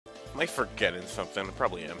Am I forgetting something? I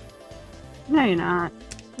probably am. No, you're not.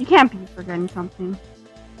 You can't be forgetting something.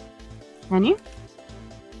 Can you?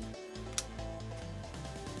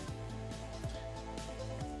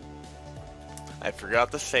 I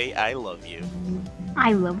forgot to say I love you.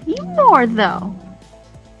 I love you more, though.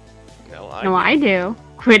 No, I No, do. I do.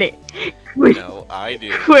 Quit it. Quit No, I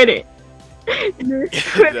do. Quit it.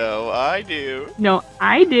 Quit. No, I do. No,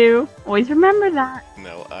 I do. Always remember that.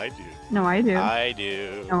 No, I do. No, I do. I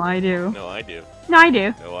do. No, I do. No, I do. No, I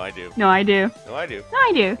do. No, I do. No, I do. No, I do. No,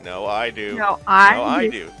 I do. No, I do. No, I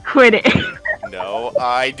do. Quit it. No,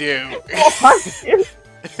 I do.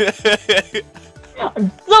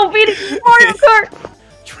 I'm so beating Mario Kart.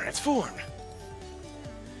 Transform.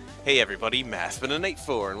 Hey everybody,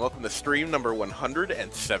 MaskedMetaKnight4 and welcome to stream number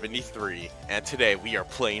 173. And today we are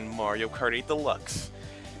playing Mario Kart 8 Deluxe.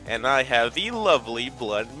 And I have the lovely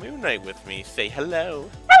Blood Moon Knight with me. Say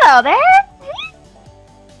hello. Hello there.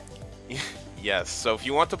 Yes, so if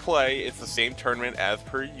you want to play, it's the same tournament as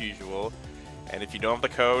per usual. And if you don't have the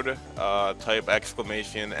code, type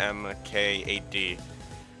exclamation MK8D.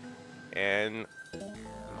 And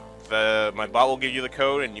my bot will give you the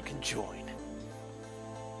code and you can join.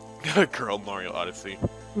 Girl Mario Odyssey.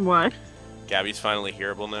 What? Gabby's finally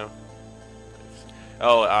hearable now.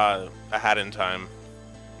 Oh, I had in time.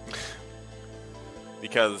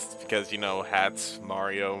 because you know, hats,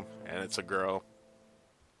 Mario, and it's a girl.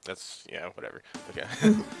 That's, yeah, whatever. Okay.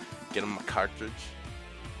 Get him a cartridge.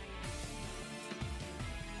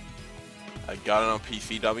 I got it on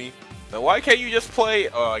PC, dummy. Now why can't you just play?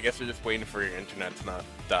 Oh, I guess you're just waiting for your internet to not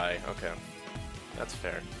die. Okay. That's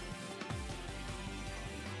fair.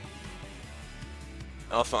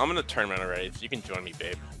 Also, I'm in a tournament already, so you can join me,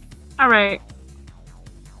 babe. Alright.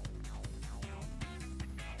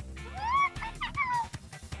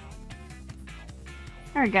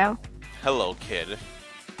 There we go. Hello, kid.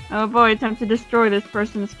 Oh boy, time to destroy this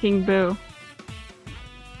person's King Boo.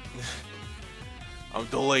 I'm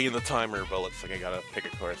delaying the timer, but looks like I gotta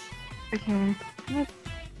pick a course. Okay. Let's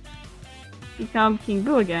become King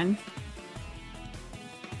Boo again.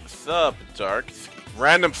 What's up, Dark?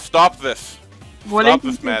 Random, stop this! Stop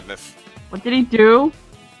this madness. What did he do?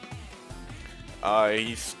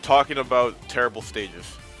 He's talking about terrible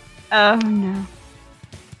stages. Oh no.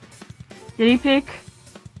 Did he pick?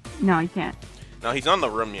 No, he can't. No, he's not in the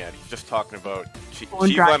room yet. He's just talking about... Bone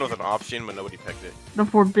Cheese Dry Line was an option, but nobody picked it. The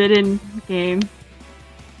forbidden game.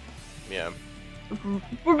 Yeah. The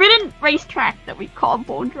forbidden racetrack that we call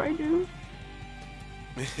Bone Dry Dude.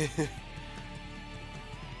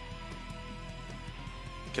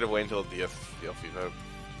 Could have waited until the DLC's out.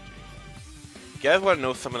 You guys want to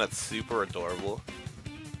know someone that's super adorable?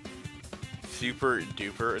 Super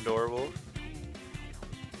duper adorable?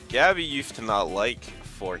 Gabby used to not like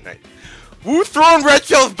Fortnite. Who's throwing red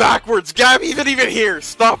shells backwards? Gabby isn't even here!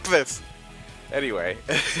 Stop this! Anyway,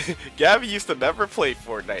 Gabby used to never play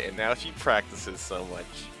Fortnite and now she practices so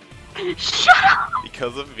much. Shut up!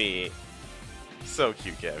 Because of me. So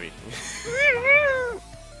cute, Gabby.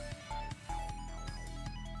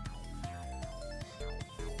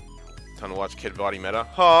 Time to watch Kid Body Meta.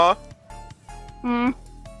 Huh? Hmm.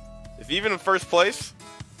 Is he even in first place?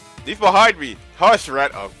 He's behind me. Hush,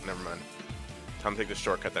 rat. Oh, never mind. Time to take the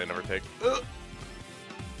shortcut that I never take. Ugh.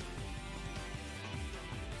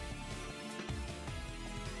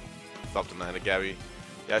 Stop denying it, Gabby.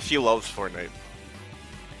 Yeah, she loves Fortnite.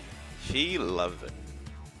 She loves it.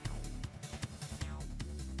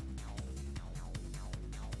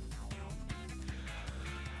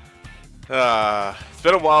 It's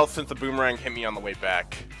been a while since the boomerang hit me on the way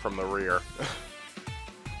back from the rear.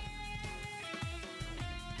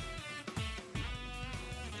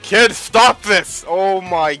 Kid, stop this! Oh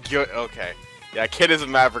my god. Okay. Yeah, Kid is a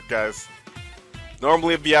maverick, guys.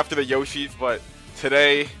 Normally it'd be after the Yoshis, but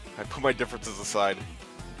today I put my differences aside.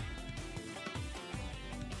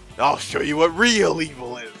 I'll show you what real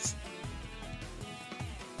evil is.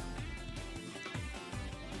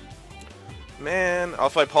 Man,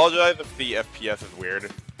 also I apologize if the FPS is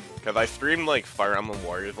weird, because I streamed like Fire Emblem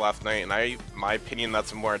Warriors last night, and my opinion,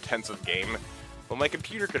 that's a more intensive game, but my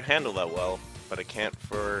computer could handle that well, but it can't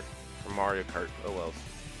for Mario Kart. Oh well.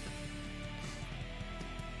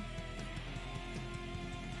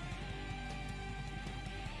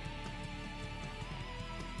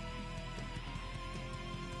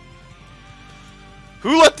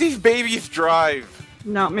 Who let these babies drive?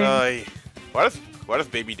 Not me. Why does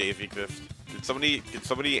Baby Daisy exist? Did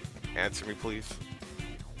somebody answer me, please?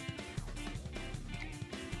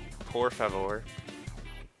 Por favor.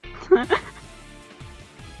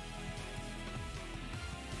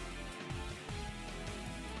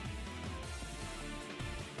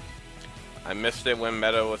 I missed it when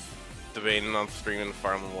Meta was debating on streaming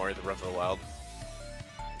Fire Emblem Warriors the Breath of the Wild.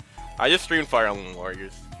 I just streamed Fire Emblem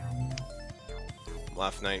Warriors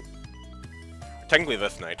last night. Technically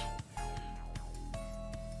this night.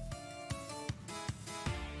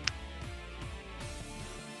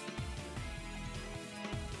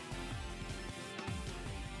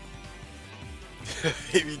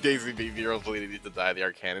 Baby Daisy Baby Girls really need to die, the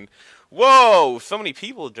Arcannon. Whoa! So many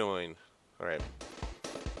people joined. Alright.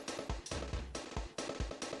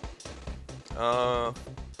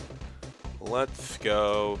 Let's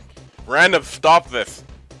go. Random, stop this!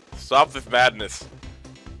 Stop this madness.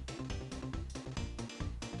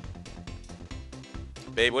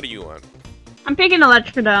 Babe, what do you want? I'm picking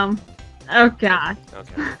Electrodome. Oh god.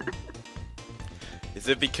 Okay. Is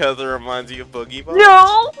it because it reminds you of Boogie Bombs?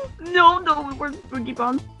 No! No, no, where's Boogie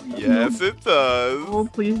Bombs? Yes, no. it does. Oh,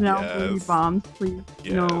 please no, Yes. Boogie Bombs, please.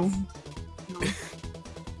 Yes. No. No.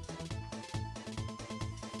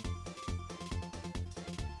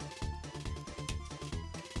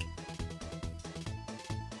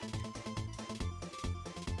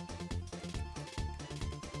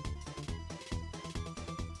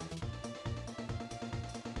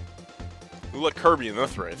 We let Kirby in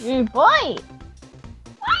this race. Hey, boy!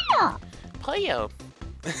 Fire! Playo.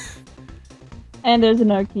 And there's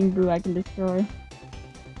another King Boo I can destroy.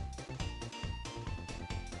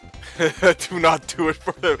 Do not do it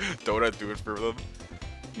for them. Do not do it for them.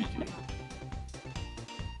 GG.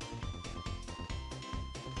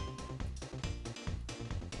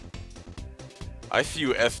 I see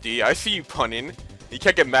you, SD. I see you punning. You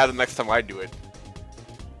can't get mad the next time I do it.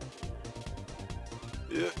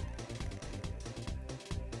 Yeah.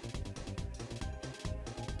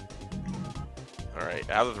 Alright,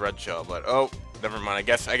 I have this red shell, but oh, never mind. I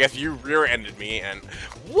guess you rear-ended me and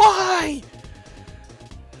why?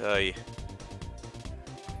 Oh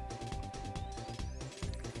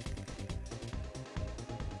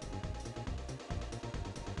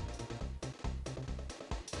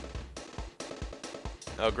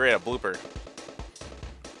great, a blooper.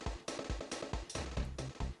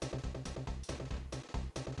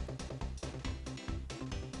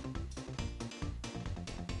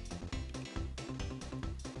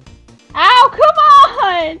 Ow, come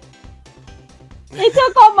on! They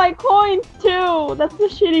took all my coins too! That's the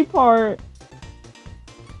shitty part.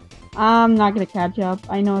 I'm not gonna catch up,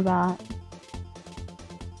 I know that.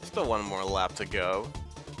 Still one more lap to go.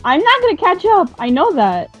 I'm not gonna catch up, I know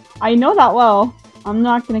that. I know that well. I'm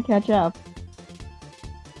not gonna catch up.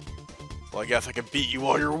 Well, I guess I can beat you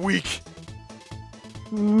while you're weak.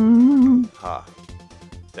 Ha.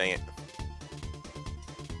 Dang it.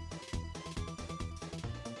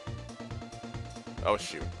 Oh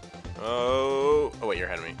shoot. Oh wait, you're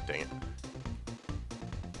ahead of me. Dang it.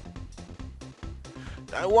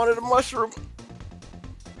 I wanted a mushroom.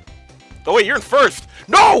 Oh wait, you're in first.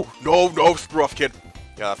 No! No, no, screw off, kid.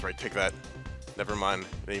 Yeah, that's right. Take that. Never mind.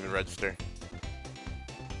 Didn't even register.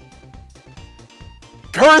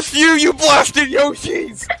 Curse you, you blasted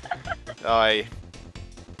Yoshis! I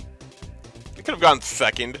could have gone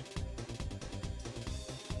second.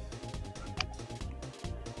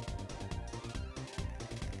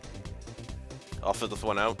 I'll fit this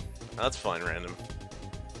one out. That's fine, random.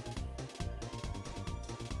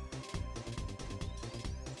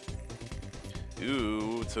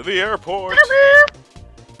 Ooh, to the airport!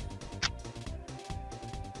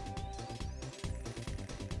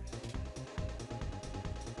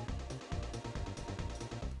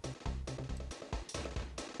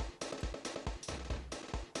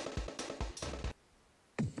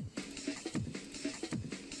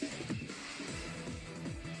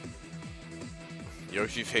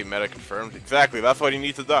 Yoshi's hate meta confirmed. Exactly, that's why you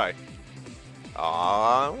need to die.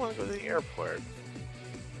 Aw, I want to go to the airport.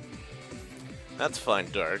 That's fine,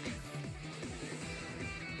 Dark.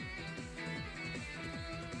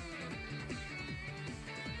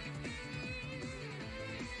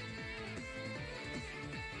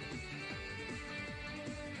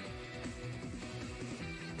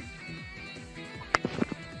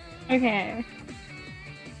 Okay.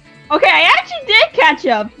 Okay, I actually did catch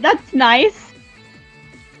up. That's nice.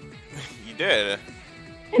 You did.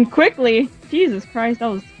 And quickly. Jesus Christ, that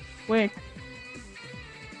was quick.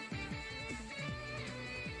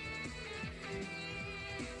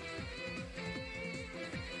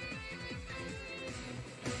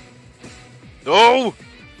 Oh!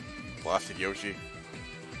 Blasted Yoshi.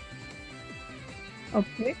 Oh,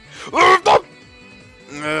 pick?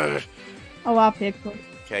 Okay, Oh, wow, pick.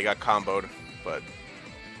 I got comboed, but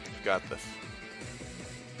got this.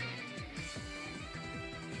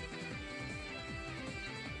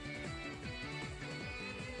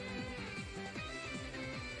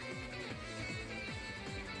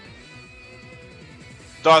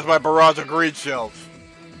 Dodge my barrage of green shells.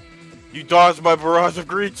 You dodged my barrage of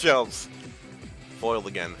green shells. Foiled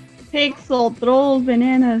again. Pixel throws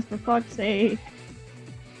bananas, for fuck's sake.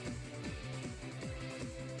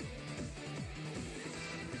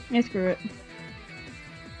 Yeah, screw it.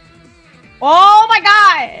 Oh my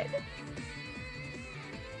god!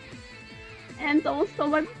 And someone stole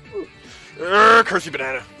my food. Curse you,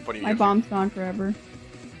 banana. What do you My use? bomb's gone forever.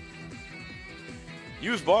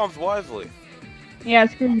 Use bombs wisely. Yeah,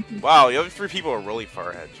 screw you. Wow, the other 3 people are really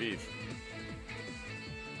far ahead. Jeez.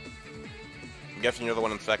 I'm guessing you're the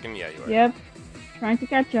one in second? Yeah, you are. Yep. Trying to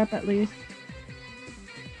catch up at least.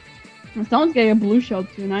 And someone's getting a blue shell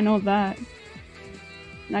soon, I know that.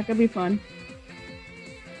 That could be fun.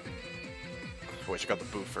 Wish I got the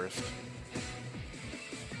boot first.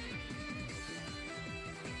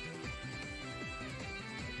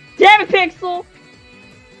 Damn it, Pixel!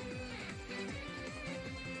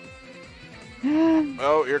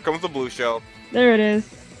 Oh, here comes the blue shell. There it is.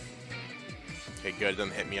 Okay, good. It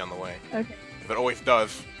doesn't hit me on the way. Okay. But it always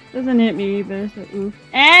does. Doesn't hit me either, so oof.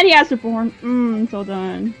 And he has super horn. So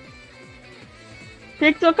done.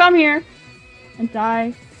 Pixel, come here. And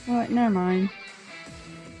die. What? Never mind.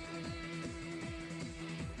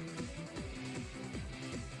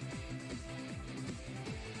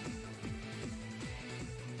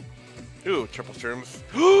 Ooh, triple shrooms.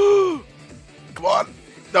 Come on.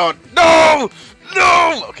 No, no!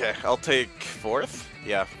 No! Okay, I'll take 4th.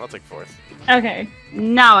 Yeah, I'll take 4th. Okay.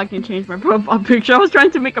 Now I can change my profile picture. I was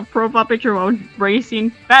trying to make a profile picture while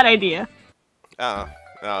racing. Bad idea. Oh,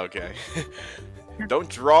 okay. Don't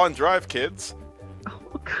draw and drive, kids. Oh,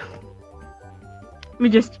 God. Let me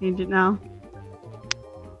just change it now.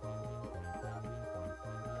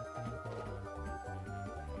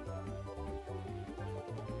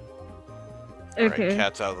 Okay. Alright,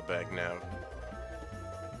 cat's out of the bag now.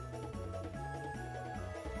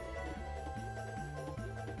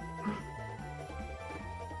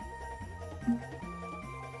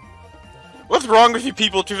 What's wrong with you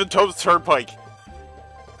people choosing Toad's Turnpike?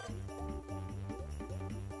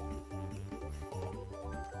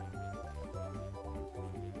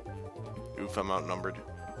 Oof, I'm outnumbered.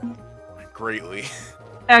 Greatly.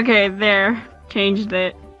 Okay, there. Changed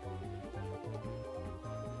it.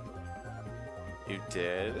 You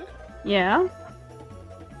did? Yeah.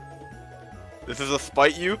 This is a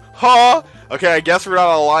spite you? Huh? Okay, I guess we're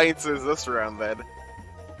not alliances this round then.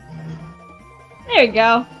 There you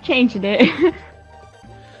go. Changed it.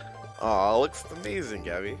 Aw, looks amazing,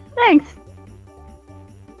 Gabby. Thanks.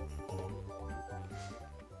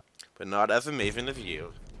 But not as amazing as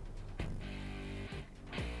you.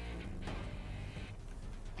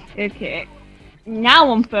 Okay.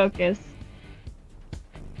 Now I'm focused.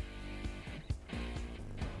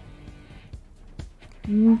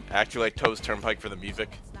 Actually like Toad's Turnpike for the music.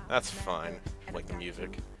 That's fine. I like the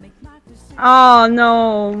music. Oh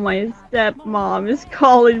no, my stepmom is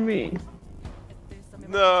calling me.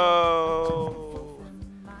 No.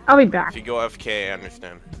 I'll be back. If you go FK, I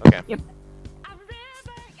understand. Okay. Yep.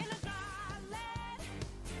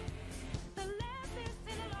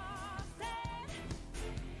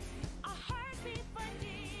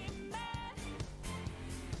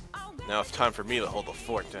 Now it's time for me to hold the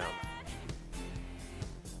fort down.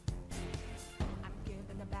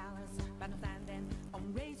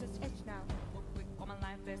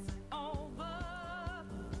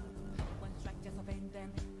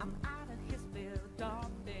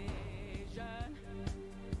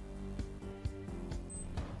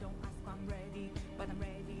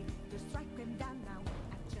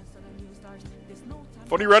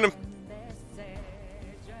 Funny random.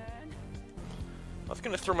 I was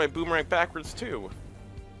gonna throw my boomerang backwards too.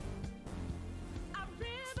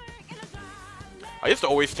 I used to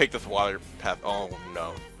always take this water path. Oh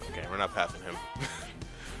no. Okay, we're not passing him.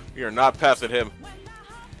 We are not passing him.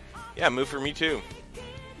 Yeah, move for me too.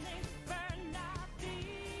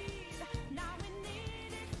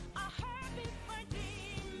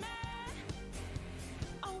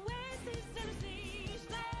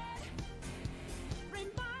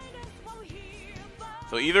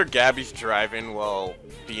 So either Gabby's driving while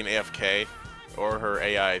being AFK, or her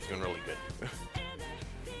AI is doing really good.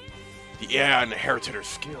 The AI inherited her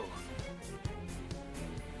skill.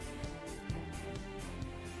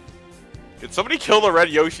 Did somebody kill the red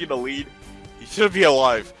Yoshi in the lead? He should be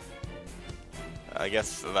alive. I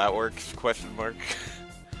guess that works, question mark.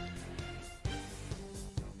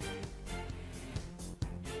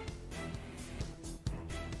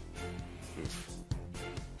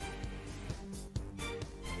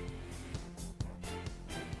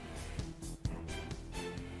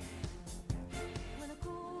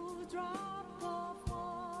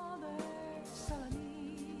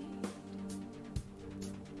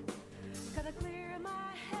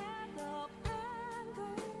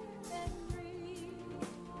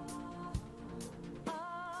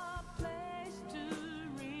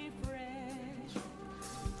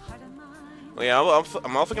 Well, yeah,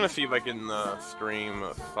 I'm also gonna see if I can stream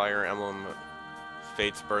Fire Emblem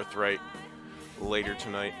Fate's Birthright later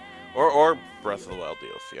tonight, or Breath of the Wild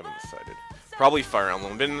DLC. I haven't decided. Probably Fire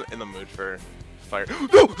Emblem. I've been in the mood for Fire.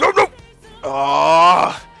 No!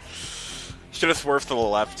 Ah! Should have swerved to the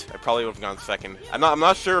left. I probably would have gone second. I'm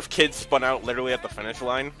not sure if kids spun out literally at the finish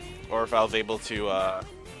line, or if I was able to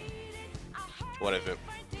what is it?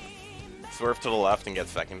 Swerve to the left and get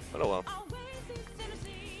second. But oh well.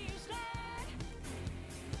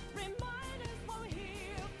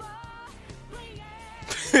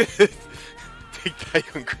 Take that,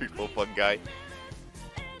 you ungrateful fun guy.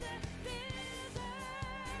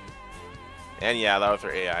 And yeah, that was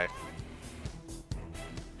her AI.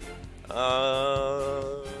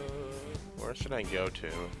 Where should I go to?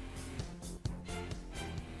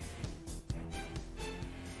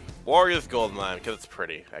 Warrior's Gold Mine, because it's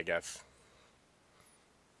pretty, I guess.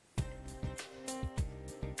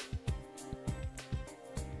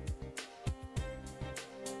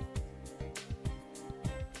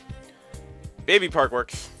 Baby Park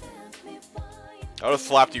works. I would have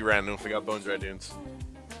slapped you random if we got Bones Red Dunes.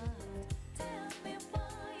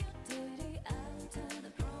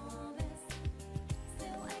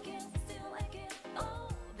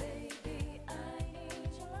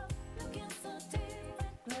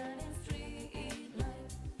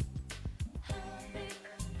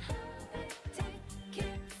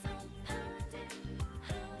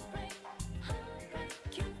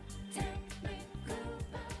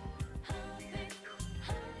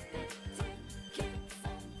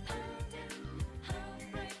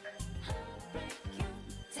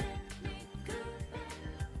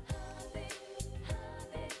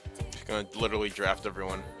 Gonna literally draft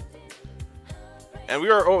everyone. And we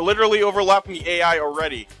are literally overlapping the AI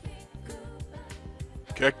already.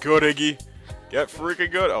 Get good, Iggy. Get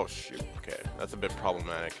freaking good. Oh, shoot. Okay, that's a bit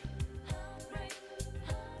problematic.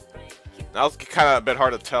 Now it's kind of a bit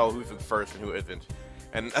hard to tell who's in first and who isn't.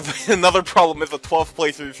 And another problem is the 12th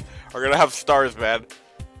placers are gonna have stars, man.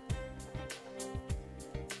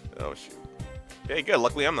 Oh, shoot. Okay, good.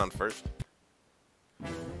 Luckily, I'm not first.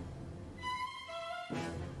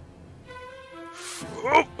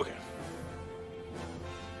 Oh, okay.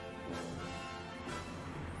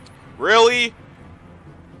 Really?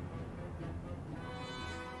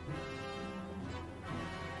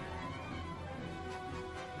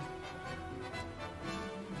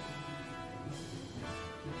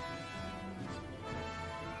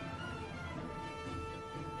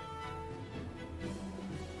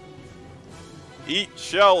 Eat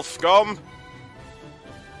shell, scum!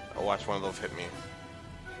 I'll watch one of those hit me.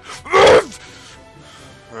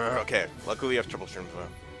 Okay, luckily we have triple streams though.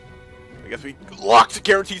 I guess we locked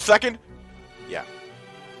guaranteed second? Yeah.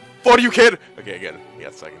 What are you, kid? Okay, good. We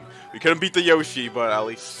got second. We couldn't beat the Yoshi, but at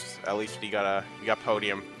least we got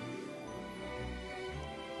podium.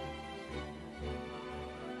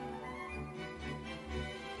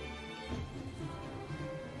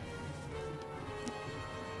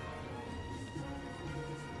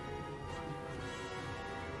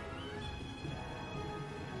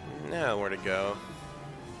 Now where to go?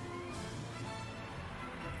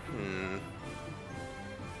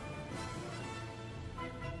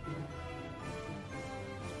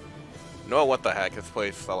 No, what the heck? This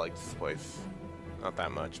place, I like this place. Not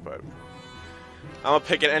that much, but I'm gonna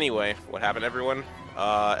pick it anyway. What happened, everyone?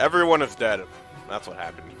 Everyone is dead. That's what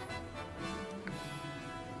happened.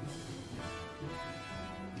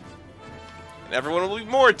 And everyone will be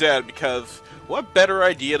more dead because what better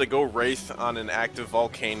idea to go race on an active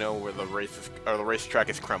volcano where the racetrack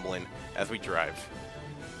is crumbling as we drive.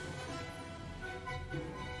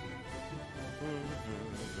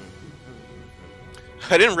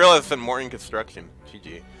 I didn't realize it's in Morton Construction.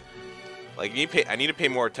 GG. Like, I need to pay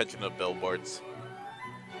more attention to billboards.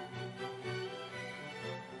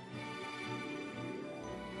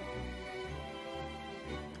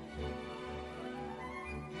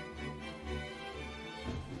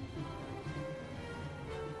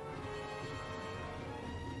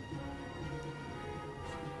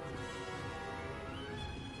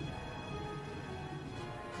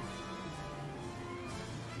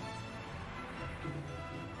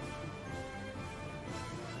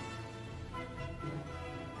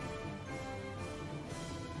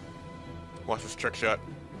 Watch this trick shot.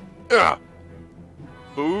 Ugh.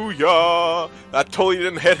 Booyah! That totally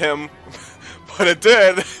didn't hit him, but it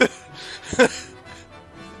did.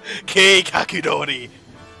 Kei Kakudori.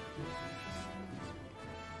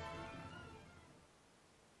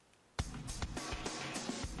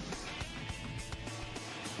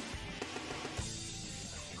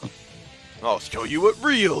 I'll show you what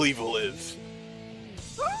real evil is.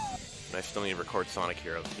 Nice I still need to record Sonic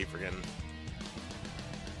Heroes. I keep forgetting.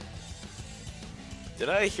 Did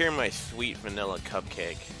I hear my sweet vanilla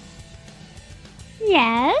cupcake?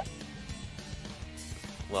 Yes.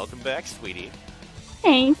 Welcome back, sweetie.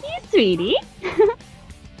 Thank you, sweetie.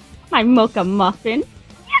 My mocha muffin.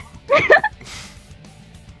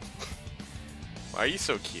 Why are you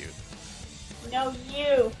so cute? No,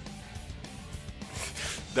 you.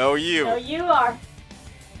 No, you. No, you are.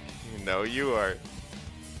 No, you are.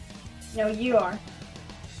 No, you are.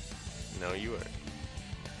 No, you are.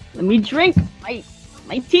 Let me drink my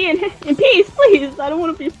tea in peace, please. I don't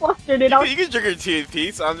want to be flustered. You can drink your tea in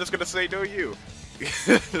peace. I'm just gonna say no, you.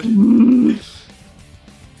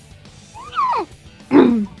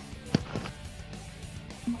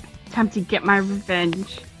 Time to get my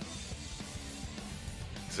revenge.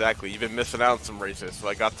 Exactly. You've been missing out on some races, so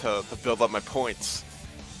I got to build up my points.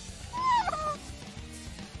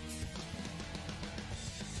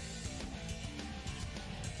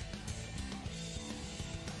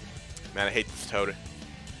 Man, I hate this Toad.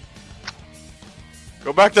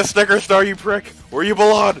 Go back to Snicker Star, you prick! Where you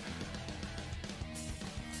belong!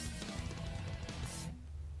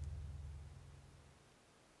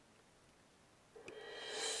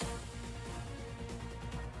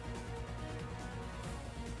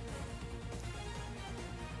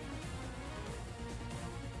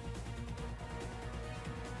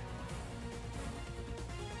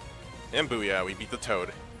 And booyah, we beat the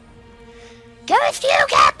Toad. Curse you,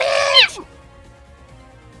 Captain!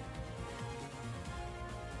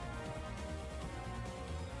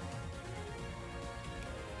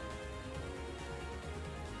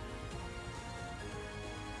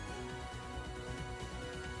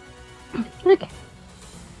 Okay.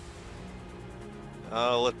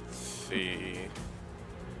 Let's see.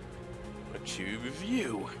 What to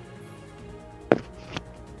review?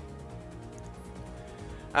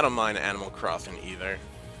 I don't mind Animal Crossing either.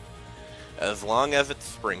 As long as it's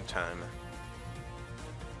springtime.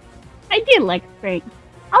 I did like spring.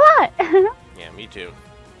 A lot. Yeah, me too.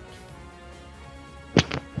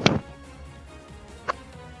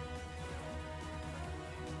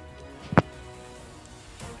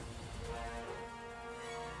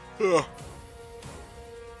 Ugh.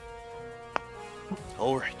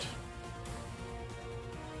 All right.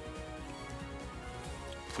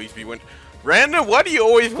 Please be win. Random, why do you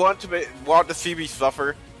always want to see me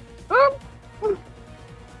suffer?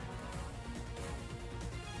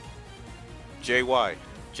 JY,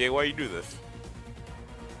 why you do this?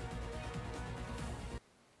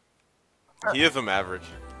 He is an average.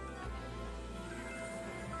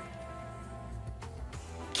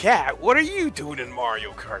 Cat, what are you doing in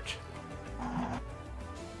Mario Kart?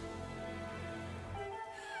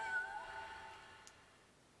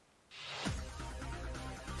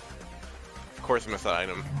 Of course, I missed that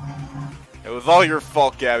item. It was all your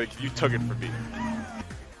fault, Gabby, because you took it from me.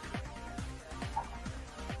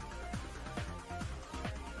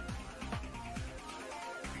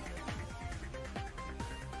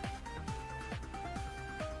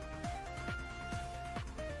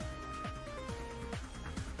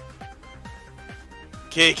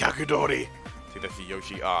 Okay, Kakudori. See, that's the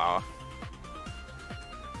Yoshi. Ah.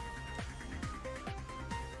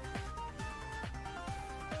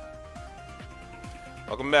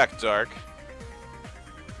 Welcome back, Dark.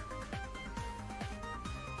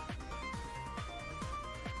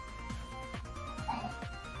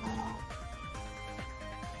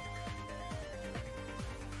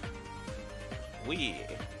 Wee.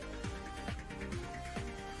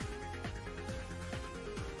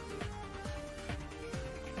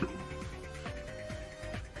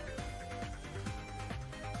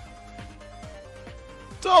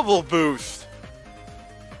 Double boost!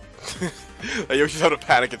 Yoshi's having a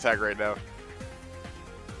panic attack right now.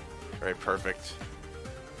 Alright, perfect.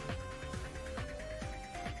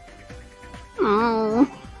 Oh.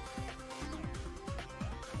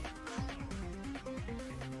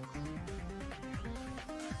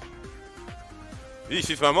 This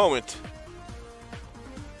is my moment.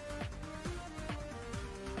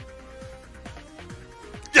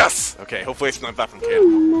 Yes! Okay, hopefully it's not that from Kid.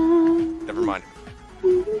 Never mind.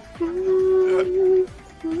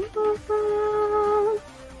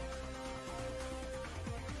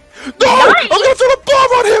 No! I'm gonna throw a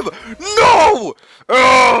bomb on him! No!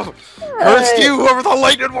 Oh! Cursed you, whoever the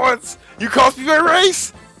lightning wants! You cost me my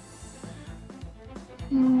race!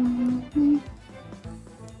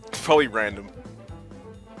 It's probably random.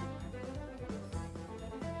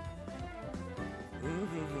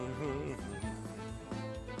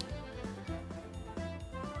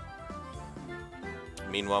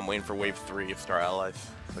 Meanwhile, I'm waiting for Wave 3 of Star Allies,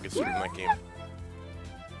 so I can shoot in that game.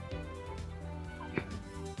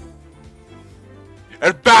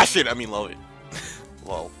 And bash it! I mean, love it.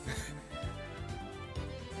 Lol.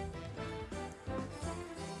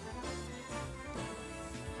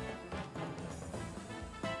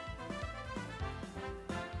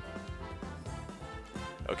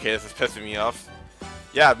 Okay, this is pissing me off.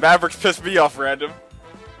 Yeah, Mavericks pissed me off, random.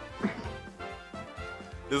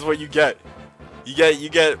 This is what you get. You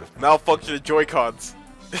get malfunctioning Joy-Cons.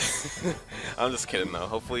 I'm just kidding though.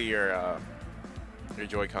 Hopefully your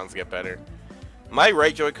Joy-Cons get better. My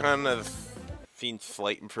right Joy-Con has seen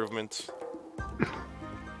slight improvements.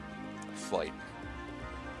 Slight.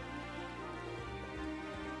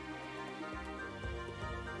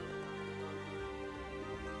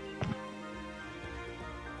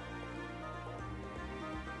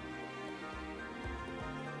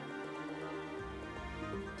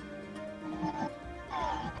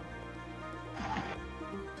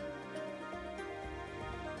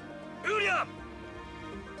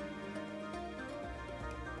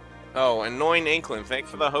 Oh, annoying Inkling, thanks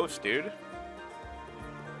for the host, dude.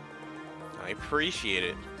 I appreciate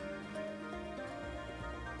it.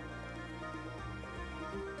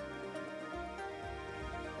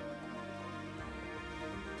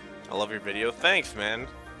 I love your video. Thanks, man.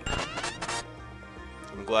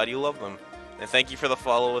 I'm glad you love them. And thank you for the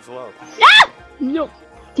follow as well. Ah! No.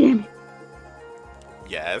 Damn it.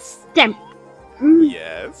 Yes. Damn it. Mm.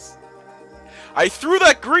 Yes. I threw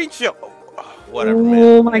that green shell. Whatever, man.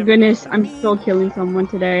 Oh my goodness, I'm still killing someone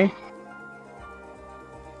today.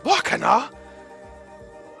 Wakana?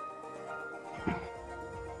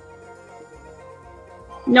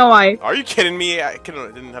 No, Are you kidding me? I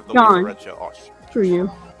didn't have the John. red shell. Oh, shit. Screw you.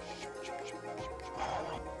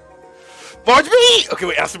 Fudge me! Okay,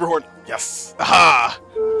 wait, Super Horn. Yes. Aha!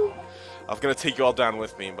 I was gonna take you all down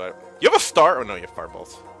with me, but you have a star? Oh no, you have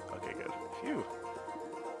fireballs. Okay, good. Phew.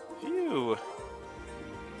 Phew.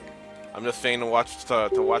 I'm just saying to watch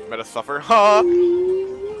Meta suffer. Huh?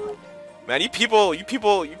 Man, you people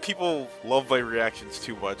love my reactions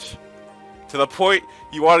too much. To the point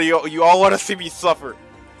you all want to see me suffer.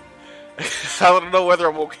 I don't know whether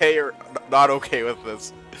I'm okay or not okay with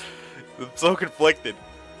this. I'm so conflicted.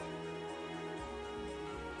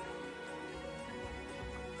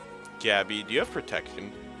 Gabby, do you have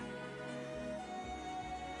protection?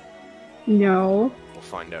 No. We'll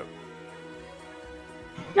find out.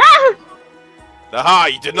 Ah! Aha,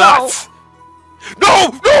 you did not!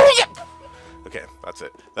 No! No! Okay, that's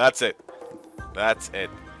it. That's it. That's it.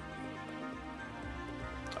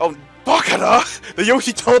 Oh, Bakara! The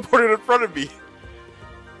Yoshi teleported in front of me!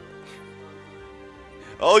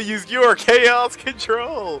 I'll use your chaos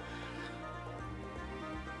control!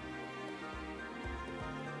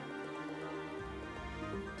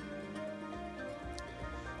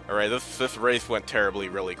 Alright, this race went terribly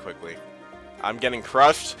really quickly. I'm getting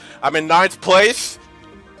crushed. I'm in 9th place!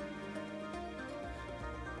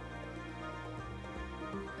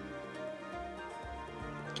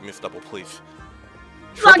 Give me a double, please.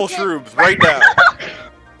 Triple shrooms right now!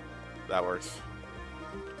 That works.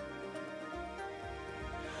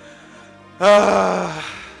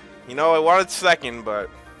 You know, I wanted 2nd, but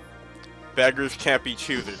beggars can't be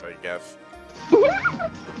choosers, I guess.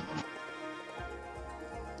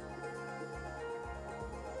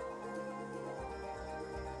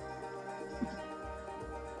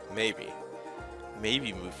 Maybe.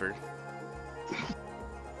 Maybe, Moofer.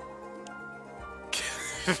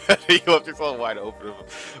 He left yourself wide open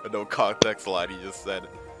with no context line he just said.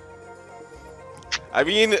 I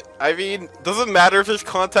mean, doesn't matter if there's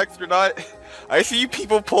context or not. I see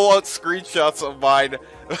people pull out screenshots of mine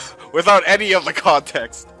without any of the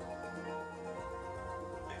context.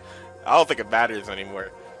 I don't think it matters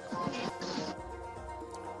anymore.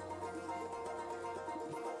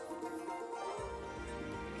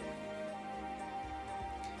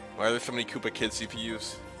 Why are there so many Koopa Kid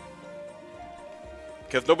CPUs?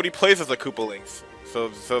 Because nobody plays as a Koopa Lynx, so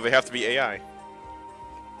they have to be AI.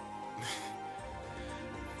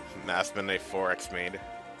 MaskedMetaKnight4 X made.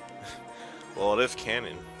 Well, it is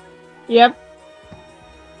canon. Yep.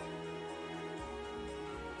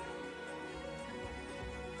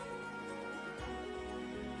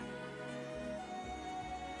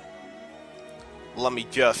 Let me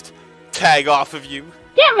just tag off of you.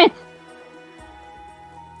 Damn it!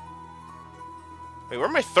 Wait,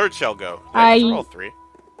 where'd my 3rd shell go? Did I throw all 3?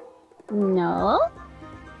 No.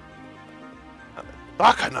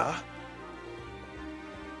 Bakana!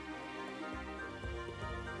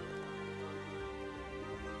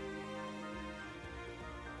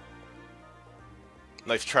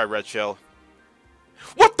 Nice try, red shell.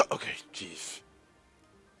 What the? Okay, jeez.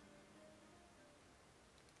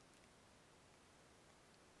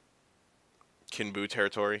 Majin Buu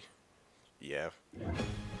territory. Yeah.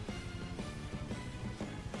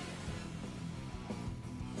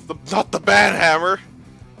 Not the bad hammer!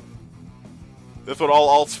 That's what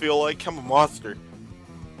all alts feel like. I'm a monster.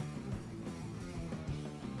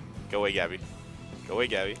 Go away, Gabby. Go away,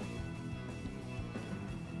 Gabby.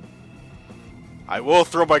 I will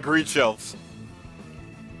throw my green shells.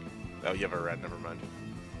 Oh, you have a red. Never mind.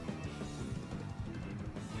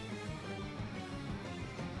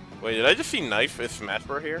 Wait, did I just see Knife as Smash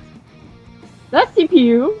Bros here? That's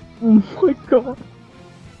CPU. Oh my god.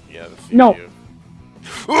 Yeah, the CPU. No.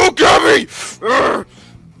 Oh, Gabby! Urgh!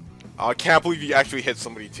 Oh, I can't believe you actually hit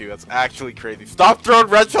somebody too. That's actually crazy. Stop throwing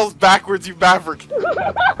red shells backwards, you maverick!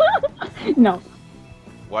 No.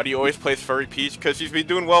 Why do you always place Furry Peach? Because she's been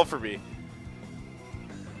doing well for me.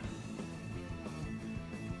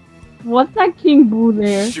 What's that King Boo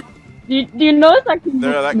there? Shoot. Do you notice that King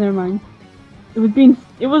Boo? There, Never mind.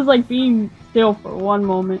 It was like being still for one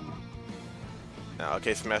moment. No,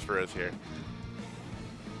 okay, Smash Bros here.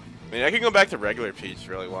 I mean, I can go back to regular Peach if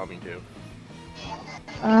you really want me to.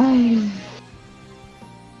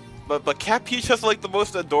 But Cat Peach has like the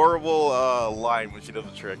most adorable line when she does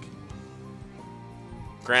a trick.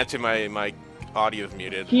 Granted, my audio is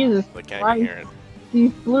muted. Jesus I can't Christ. hear it.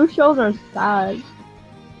 These blue shells are sad.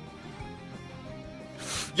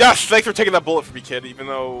 Yes, thanks for taking that bullet for me, kid. Even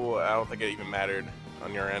though I don't think it even mattered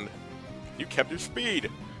on your end, you kept your speed.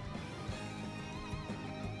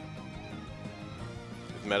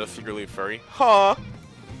 Is Meta secretly furry? Huh?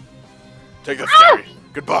 Take this, Gary.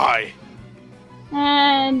 Goodbye.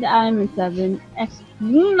 And I'm a 7.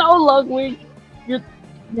 No, Ludwig. You're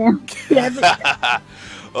damn. Damn it.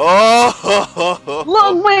 Oh!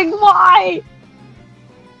 Ludwig, why?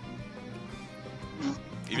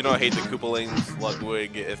 Even though I hate the Koopalings,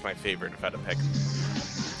 Ludwig is my favorite if I had to pick.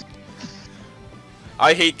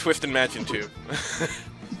 I hate Twist and Mansion too.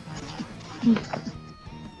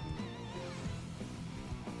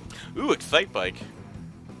 Ooh, Excite Bike.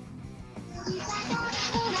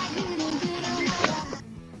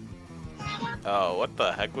 Oh, what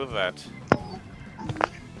the heck was that?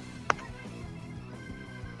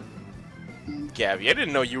 Gabby, I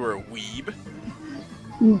didn't know you were a weeb.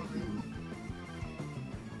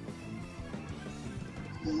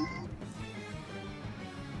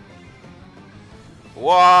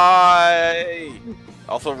 Why?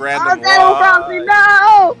 Also random. Oh,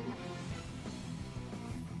 no!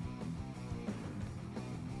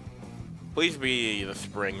 Please be the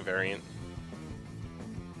spring variant.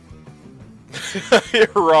 You're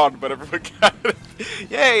wrong, but everyone got it.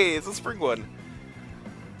 Yay, it's a spring one.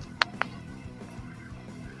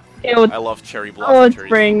 I love cherry blossom Oh, it's trees.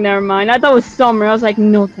 spring, never mind. I thought it was summer. I was like,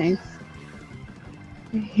 no thanks.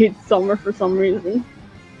 I hate summer for some reason.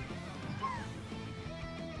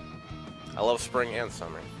 I love spring and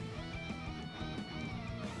summer.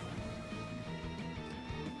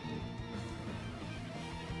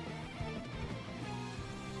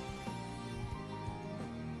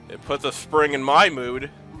 It puts a spring in my mood.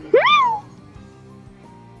 Do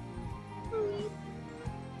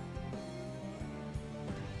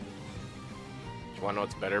you wanna know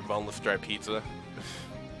what's better? Boneless dry pizza?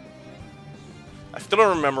 I still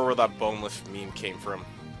don't remember where that boneless meme came from.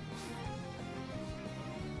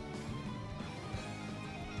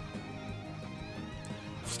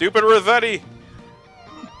 Stupid Rossetti!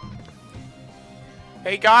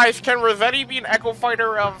 Hey guys, can Rossetti be an Echo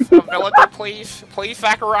Fighter of Villager, please? Please,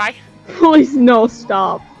 Sakurai? Please, no,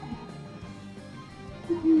 stop.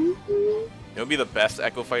 It would be the best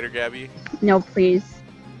Echo Fighter, Gabby. No, please.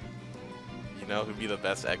 You know who'd be the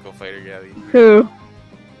best Echo Fighter, Gabby? Who?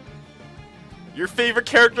 Your favorite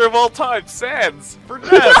character of all time, Sans, for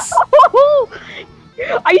NES!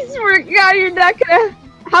 I swear to God, you're not gonna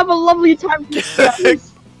have a lovely time with this.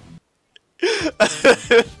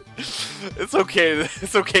 It's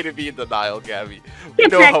okay to be in denial, Gabby. We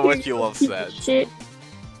know how much you love Sans. Shit.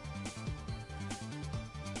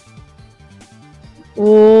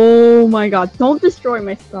 Oh my god, don't destroy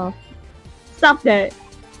my stuff. Stop that.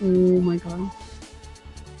 Oh my god.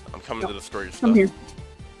 I'm coming to destroy your stuff. Come here.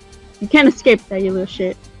 You can't escape that, you little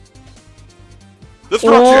shit.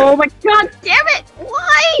 Destruction! Oh my god, damn it!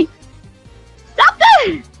 Why? Stop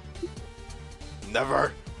that!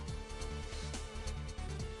 Never.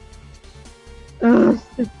 Ugh.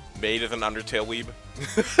 Made as an Undertale weeb.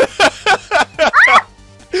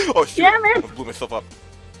 Oh shoot! Damn it! I blew myself up.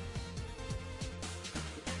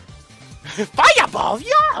 Fireball,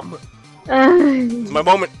 yum! It's my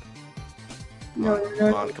moment. No,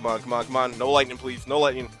 Come on, come on, come on, come on. No lightning, please. No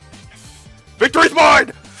lightning. Yes. Victory's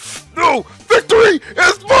mine! No! Victory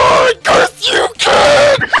is mine! Curse you,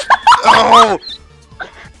 kid! Oh!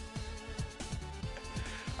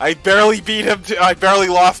 I barely beat him. I barely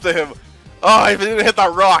lost to him. Oh, I didn't hit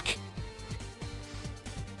that rock.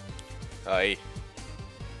 Aye.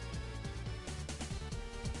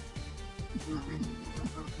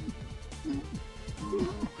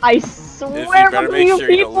 I swear better to make you sure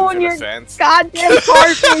you don't people lose in in your the fence. goddamn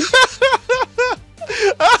cartridge.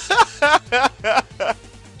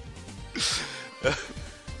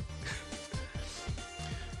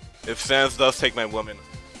 If Sans does take my woman,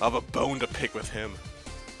 I'll have a bone to pick with him.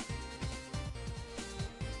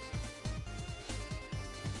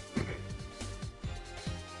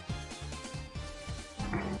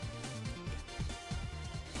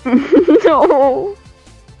 No.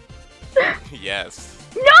 Yes.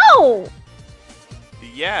 No.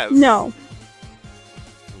 Yes. No.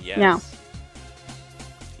 Yes. No.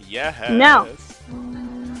 Yes. No.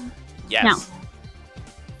 Yes. No.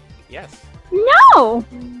 Yes. No.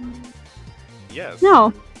 Yes.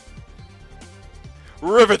 No.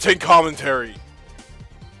 Riveting commentary.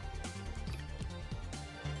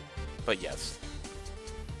 But yes.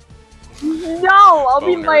 No. I'll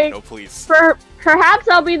be Boner, like, no please. perhaps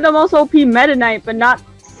I'll be the most OP Meta Knight, but not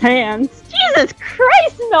Sans. Jesus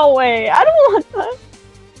Christ, no way. I don't want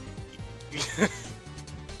that.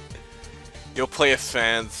 You'll play as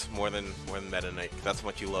Sans more than Meta Knight. That's how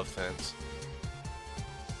much you love Sans.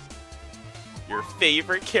 Your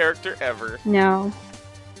favorite character ever. No.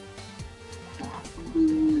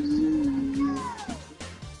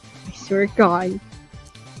 I swear to God.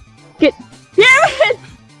 Get. Damn it!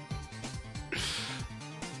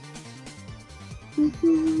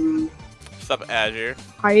 Sup, Azure?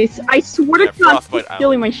 I swear Yeah, to God, Frostbite stop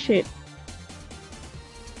stealing Island. my shit.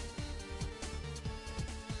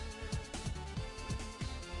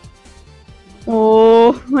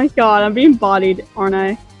 Oh my God, I'm being bodied, aren't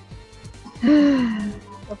I?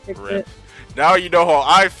 I'll fix Rip. it. Now you know how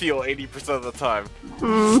I feel 80% of the time.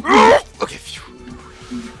 Okay, phew.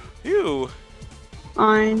 Phew.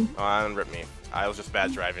 Fine. Oh, I didn't rip me. I was just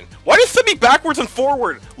bad driving. Why did you send me backwards and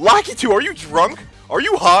forward? Lucky 2, are you drunk? Are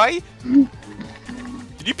you high?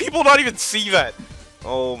 Did you people not even see that?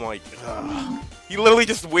 Oh my god. He literally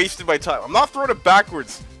just wasted my time. I'm not throwing it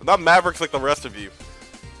backwards. I'm not Mavericks like the rest of you.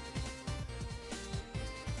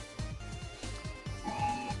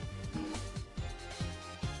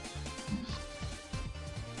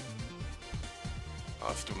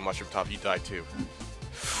 Oh, stupid mushroom top, you died too.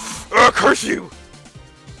 Ugh, curse you!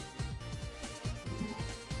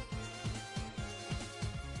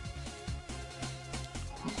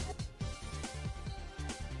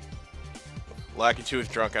 Lackey 2 is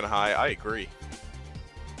drunk and high, I agree.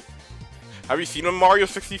 Have you seen him Mario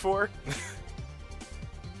 64?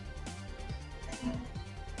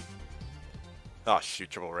 Oh shoot,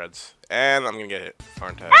 triple reds. And I'm gonna get hit,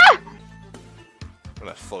 aren't I? Ah! I'm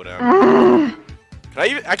gonna slow down. Ah.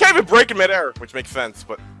 I can't even break in midair, which makes sense,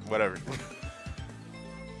 but whatever.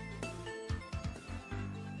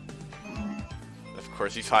 Of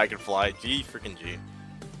course, he's high, can fly. G freaking G.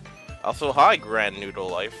 Also, hi, Grand Noodle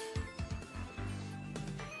Life.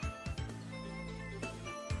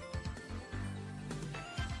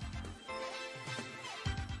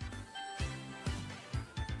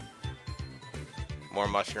 More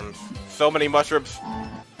mushrooms. So many mushrooms.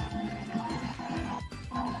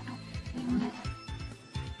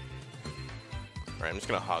 Alright, I'm just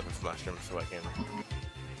gonna hog this mushroom so I can.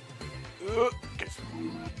 Okay.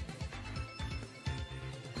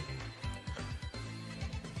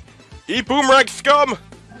 Eat boomerang scum!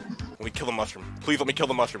 Let me kill the mushroom. Please let me kill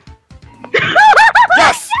the mushroom.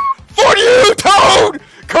 Yes! For you, Toad!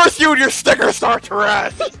 Curse you and your sticker star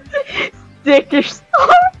trash! Sticker star?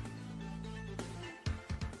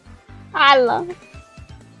 I love it.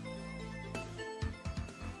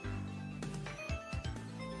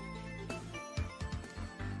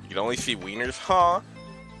 You can only see wieners, huh?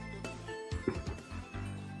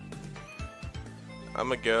 I'm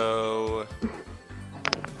gonna go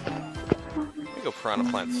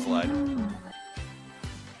Piranha Plant Slide.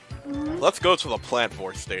 Let's go to the Plant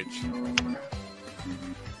Force stage.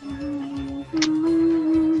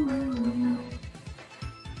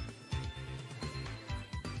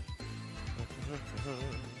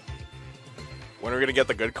 When are we gonna get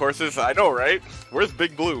the good courses? I know, right? Where's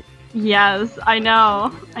Big Blue? Yes, I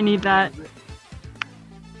know. I need that.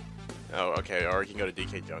 Oh, okay, or you can go to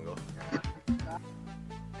DK Jungle.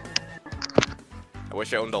 I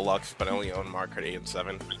wish I owned Deluxe, but I only own Mario Kart 8 and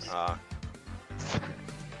 7.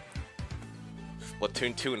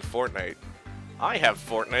 Splatoon 2 and Fortnite. I have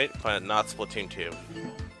Fortnite, but not Splatoon 2.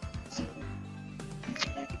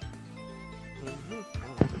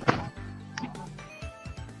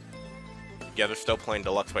 Yeah, they're still playing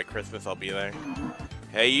Deluxe by Christmas, I'll be there.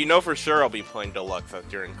 Hey, you know for sure I'll be playing Deluxe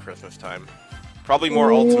during Christmas time. Probably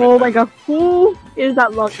more Ultimate. Oh my god, who is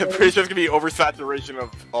that luck? I'm pretty sure it's gonna be oversaturation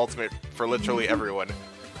of Ultimate for literally everyone.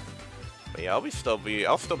 But yeah, I'll still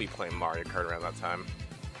be playing Mario Kart around that time.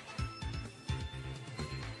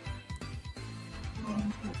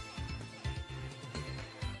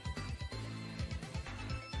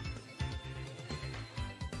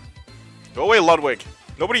 Go away, Ludwig.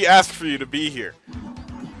 Nobody asked for you to be here.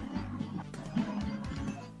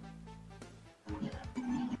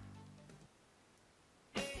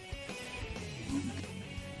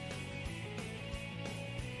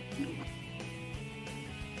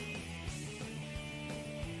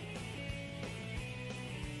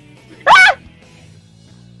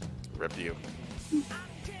 Rip you.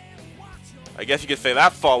 I guess you could say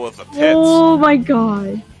that fall was a pits. Oh my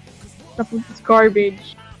god. Stuff with this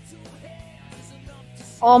garbage.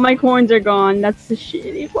 All my coins are gone. That's the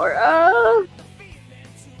shitty part.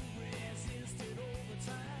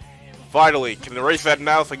 Finally, can erase that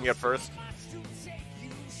now so I can get first?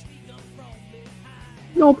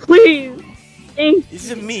 No, please. Thank Is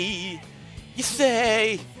it me? You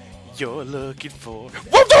say you're looking for.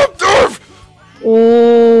 What up,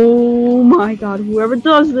 Oh my god, whoever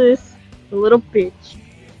does this, the little bitch.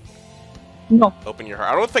 No. Open your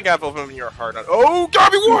heart. I don't think I've opened your heart on. Oh,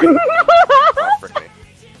 Gabby, what? Oh, frick me.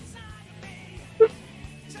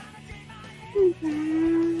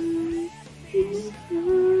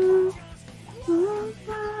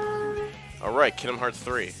 Alright, Kingdom Hearts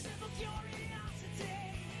 3.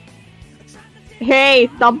 Hey,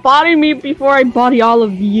 stop bodying me before I body all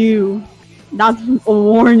of you. That's a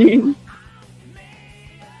warning.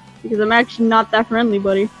 Because I'm actually not that friendly,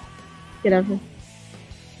 buddy. Get out of here.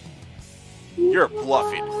 You're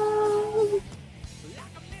bluffing.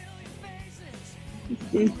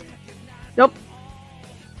 Let's see. Nope.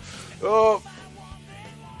 Oh.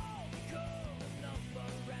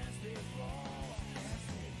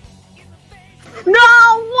 No!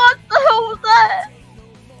 What the hell was that?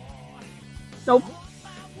 Nope.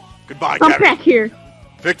 Goodbye, Come Gabby. back here.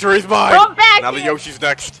 Victory's mine. Come back Now the here. Yoshi's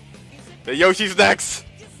next. The Yoshi's next.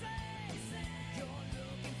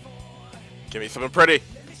 Give me something pretty.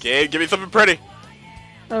 Okay, give me something pretty.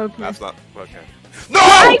 Okay. That's not okay.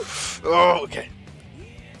 No! Oh, okay.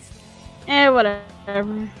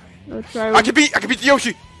 Whatever. Let's try. I can beat the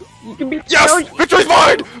Yoshi. You can be. Yes! No, Victory's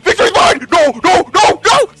mine! Victory's mine! No! No! No!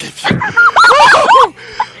 No!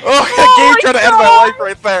 Oh, that game tried to end my life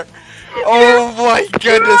right there. Oh my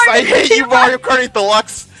goodness! I hate you, Mario Kart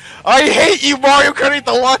Deluxe. I hate you, Mario Kart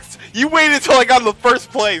Deluxe. You waited until I got in the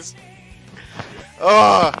first place.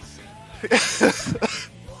 Oh.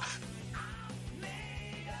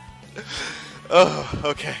 Oh,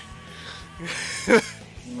 okay.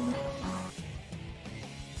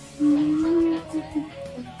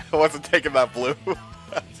 I wasn't taking that blue.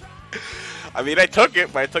 I mean, I took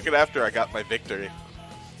it, but I took it after I got my victory.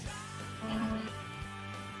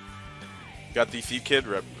 Got DC Kid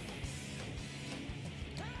Rip.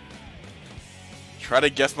 Try to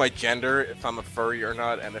guess my gender, if I'm a furry or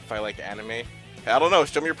not, and if I like anime. I don't know,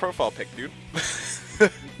 show me your profile pic, dude.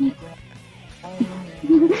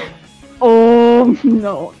 Oh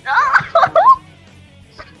no.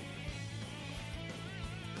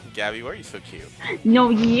 Gabby, why are you so cute? No,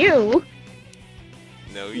 you.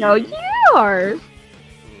 No, you. No, you are.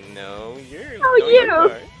 No, you're. No, you.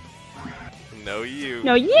 are. No, you.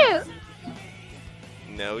 No, you.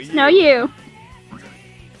 No, you. No, you.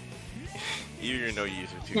 You're no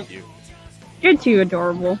user, too cute. You're too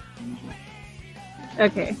adorable.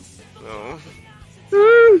 Okay. Oh.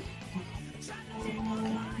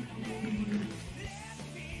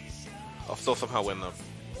 I'll still somehow win them.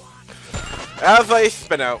 As I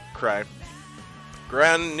spin out, cry.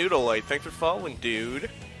 Grand Noodle Light, thanks for following, dude.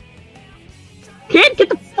 Kid, get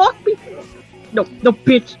the fuck me. No, no,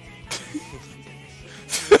 bitch.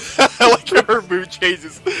 I like how her mood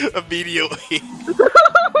changes immediately.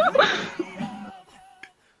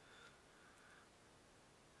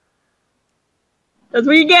 That's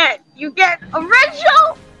what you get. You get a red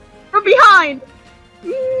shell from behind.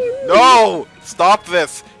 No! Stop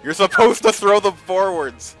this! You're supposed to throw them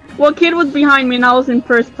forwards. Well, Kid was behind me and I was in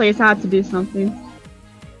first place. I had to do something.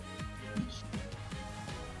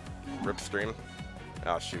 Rip stream.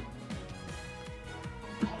 Oh, shoot.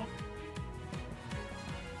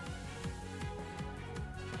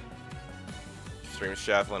 Stream's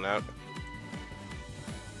shuffling out.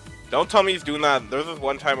 Don't tell me he's doing that. There's this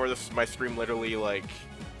one time where my stream literally, like,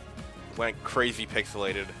 went crazy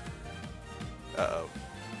pixelated. Uh-oh.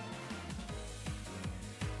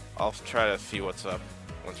 I'll try to see what's up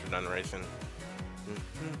once we're done racing.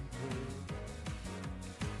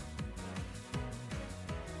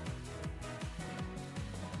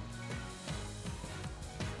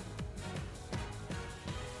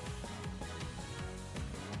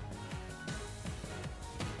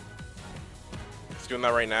 doing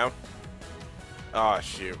that right now. Oh,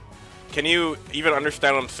 shoot. Can you even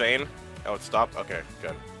understand what I'm saying? Oh, it stopped? Okay,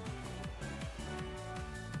 good.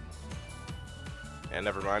 And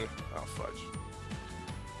never mind. Oh, fudge.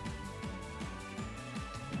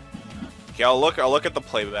 Okay, I'll look at the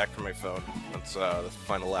playback from my phone once the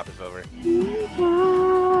final lap is over.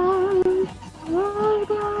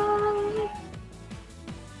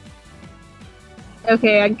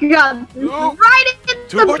 Okay, I got this right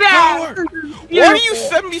in the back. Why do you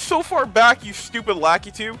send me so far back, you stupid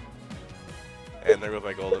lackey two? And there goes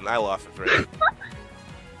my golden. I lost it right.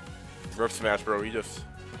 Rip smash, bro. You just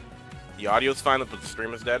the audio's fine, but the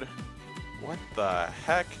stream is dead. What the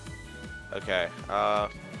heck? Okay.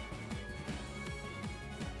 Alright,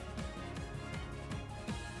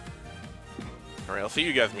 I'll see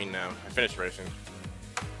you guys mean now. I finished racing.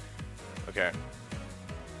 Okay.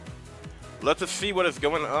 Let's just see what is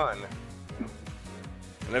going on.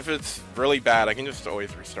 And if it's really bad, I can just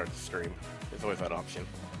always restart the stream. There's always that option.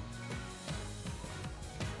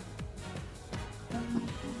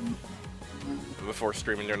 Before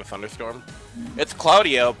streaming during a thunderstorm. It's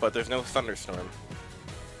cloudy out, but there's no thunderstorm.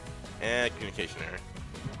 And communication error.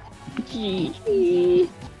 Gee.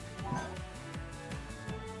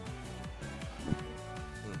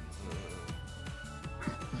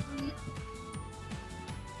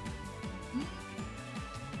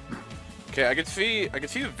 Okay, I can see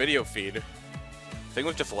the video feed. I think it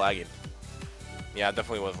was just lagging. Yeah, it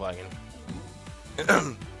definitely was lagging.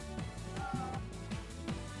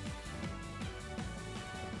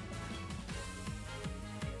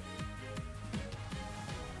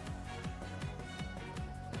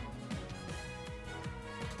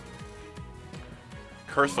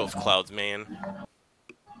 Curse those clouds, man.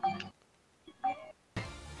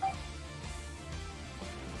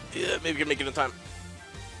 Yeah, maybe we can make it in time.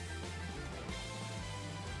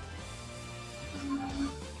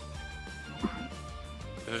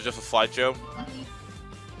 This is just a slideshow.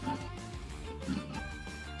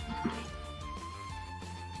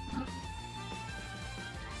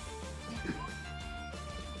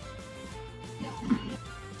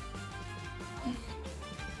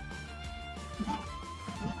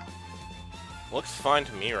 Looks fine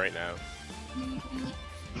to me right now.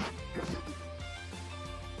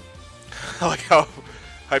 I like how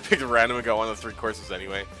I picked random and got one of the 3 courses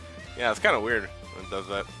anyway. Yeah, it's kind of weird when it does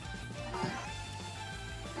that.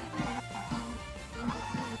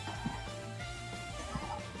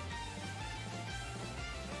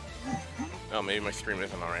 Oh, maybe my stream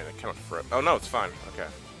isn't alright. I cannot flip. Oh no, it's fine. Okay.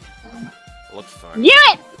 It looks fine.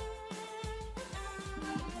 Yeah!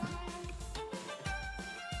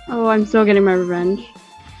 Oh, I'm still getting my revenge.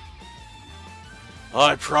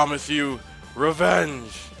 I promise you,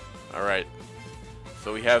 revenge! Alright.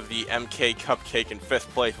 So we have the MK Cupcake in 5th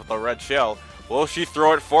place with a red shell. Will she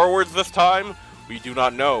throw it forwards this time? We do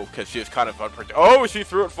not know, because she is kind of unpredictable. Oh, she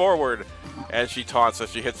threw it forward! And she taunts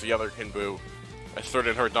as she hits the other Kinboo,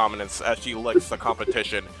 asserting her dominance as she licks the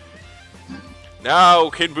competition. Now,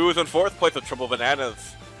 Kinboo is in 4th place with Triple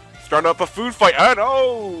Bananas. Starting up a food fight, and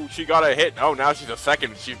oh, she got a hit. Oh, now she's a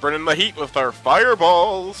 2nd. She's burning the heat with her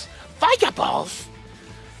fireballs. Fireballs!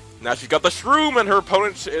 Now she's got the shroom, and her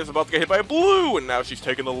opponent is about to get hit by a blue, and now she's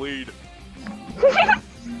taking the lead.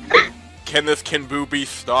 Can this Kinboo be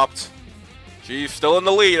stopped? She's still in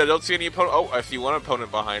the lead. I don't see any opponent. Oh, I see one opponent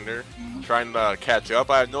behind her, trying to catch up.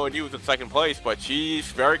 I have no idea who's in 2nd place, but she's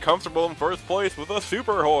very comfortable in 1st place with a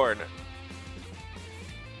super horn.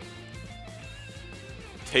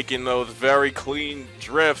 Taking those very clean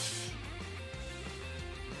drifts.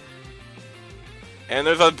 And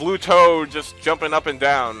there's a blue toad just jumping up and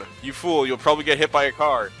down. You fool, you'll probably get hit by a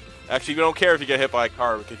car. Actually, we don't care if you get hit by a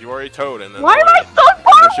car because you are a toad. And then why am I so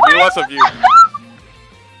far there should be away? less of you.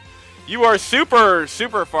 You are super,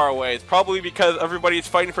 super far away. It's probably because everybody's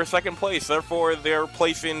fighting for 2nd place. Therefore, their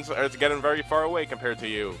placings are getting very far away compared to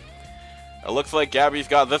you. It looks like Gabby's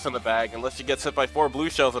got this in the bag, unless she gets hit by 4 blue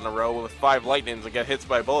shells in a row with 5 lightnings and get hit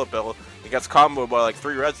by a bullet bill. It gets comboed by like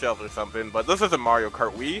 3 red shells or something, but this isn't Mario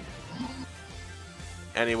Kart Wii.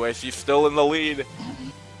 Anyway, she's still in the lead.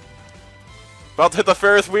 About to hit the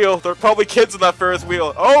Ferris wheel. There are probably kids in that Ferris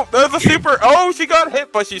wheel. Oh, there's a super. Oh, she got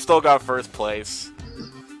hit, but she still got 1st place.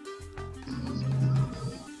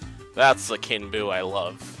 That's the Kinboo I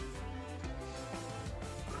love.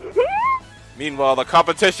 Meanwhile, the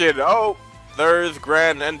competition. Oh, there's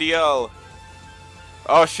Grand NDL.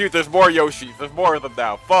 Oh shoot, there's more Yoshis. There's more of them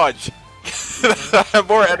now. Fudge. I have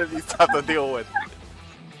more enemies to have to deal with.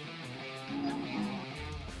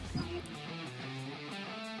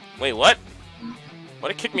 Wait, what? Why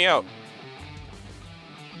did it kick me out?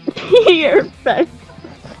 Your best.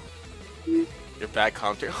 You're bad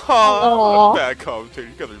commentator. Aw. Bad commentator.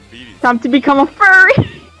 You guys are beating. Time to become a furry.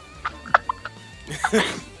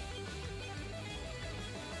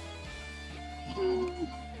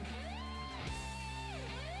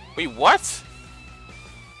 Wait, what?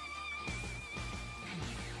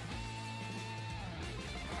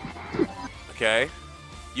 Okay.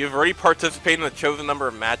 You've already participated in a chosen number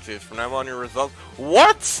of matches. From now on, your results.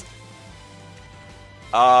 What?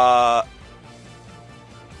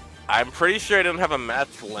 I'm pretty sure I don't have a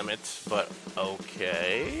match limit, but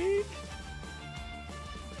okay.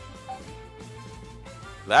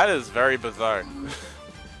 That is very bizarre.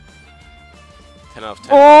 10 out of 10.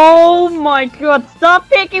 Oh my god, stop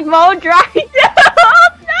picking Mo Dragon!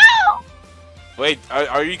 No! Wait,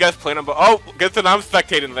 are you guys playing on oh, good thing I'm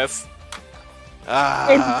spectating this.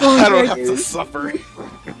 I don't have to suffer.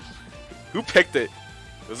 Who picked it?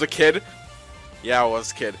 It was a kid? Yeah, it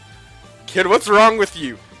was a kid. Kid, what's wrong with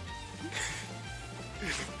you?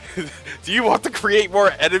 Do you want to create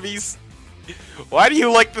more enemies? Why do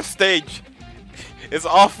you like the stage? It's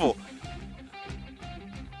awful.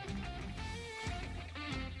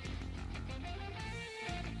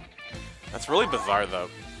 That's really bizarre, though.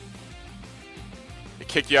 It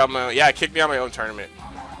kicked you out my it kicked me out of my own tournament.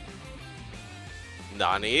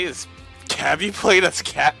 Nani is Cabby played as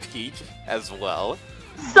Cat Peach as well.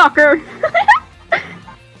 Sucker!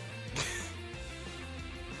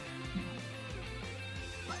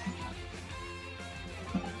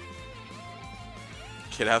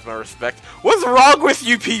 Kid has my respect. What's wrong with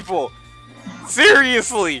you people?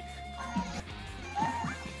 Seriously!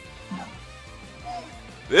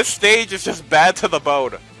 This stage is just bad to the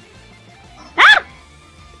bone. Ah!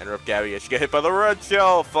 Interrupt Gabby. She get hit by the red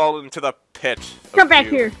shell, fall into the pit. Come back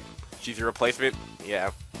here. She's your replacement?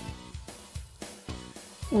 Yeah.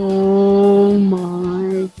 Oh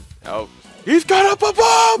my. Oh. He's got up a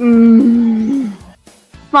bomb!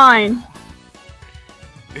 Fine.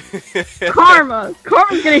 Karma.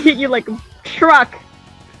 Karma's gonna hit you like a truck.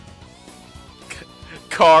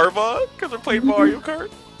 Karma? Because we're playing Mario Kart?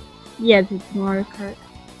 Yes, it's Mario Kart.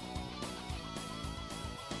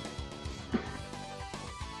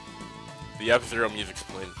 The F-Zero music's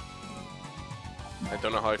playing. I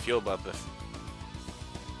don't know how I feel about this.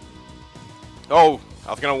 Oh!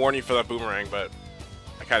 I was gonna warn you for that boomerang, but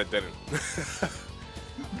I kinda didn't.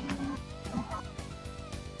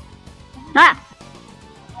 Ah!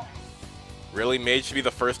 Really? Mage should be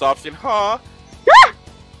the first option? Huh? Ah!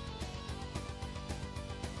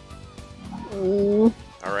 Oh.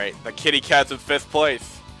 Alright, the kitty cat's in 5th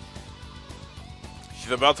place.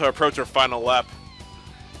 She's about to approach her final lap.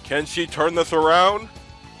 Can she turn this around?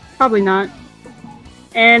 Probably not.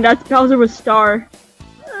 And that's Bowser with Star.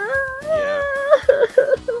 Yeah.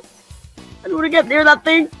 I don't want to get near that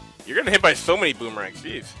thing. You're getting hit by so many boomerangs,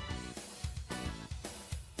 jeez.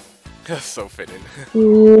 That's so fitting.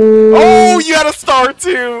 Ooh. Oh, you had a star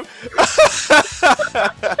too!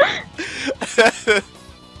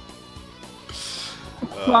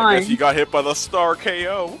 I guess you got hit by the star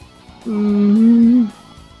KO.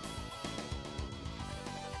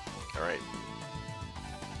 Alright.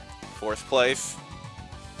 4th place.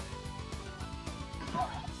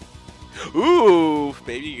 Ooh!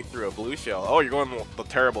 Maybe you threw a blue shell. Oh, you're going the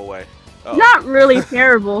terrible way. Uh-oh. Not really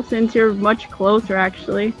terrible, since you're much closer,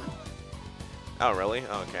 actually. Oh, really?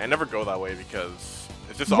 Oh, okay. I never go that way because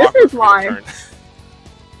it's just This awkward is for why. me to turn.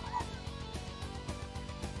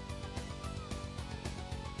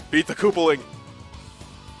 Beat the Koopaling!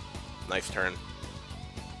 Nice turn.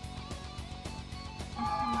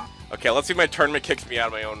 Okay, let's see if my tournament kicks me out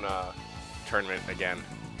of my own tournament again.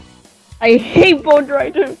 I hate Bone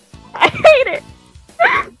Dragon. I hate it.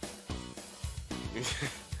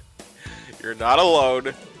 You're not alone.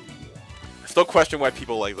 I still question why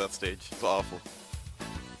people like that stage. It's awful.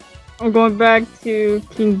 I'm going back to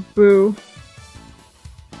King Boo.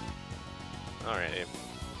 Alright.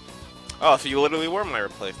 Oh, so you literally were my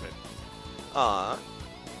replacement. Aww.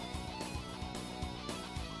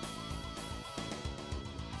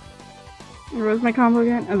 Where's my combo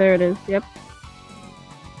again? Oh, there it is. Yep.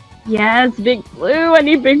 Yes, Big Blue. I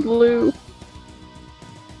need Big Blue.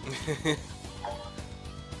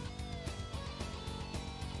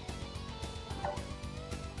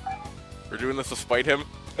 We're doing this to spite him?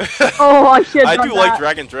 Oh, I should. I do like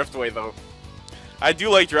Dragon Driftway though. I do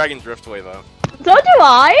like Dragon Driftway though. So do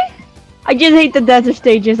I. I just hate the desert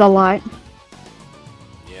stages a lot.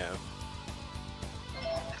 Yeah.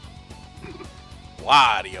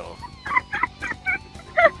 Wario.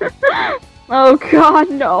 Oh god,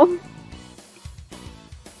 no.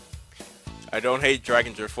 I don't hate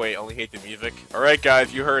Dragon Driftway, I only hate the music. Alright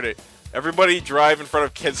guys, you heard it. Everybody drive in front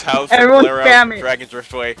of Kid's house Everyone and blare spam out it. Dragon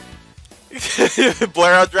Driftway.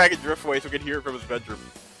 Blare out Dragon Driftway so we can hear it from his bedroom.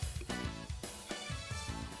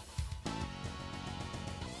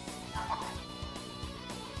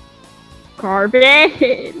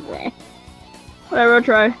 Garbage. Whatever, I'll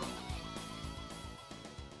try.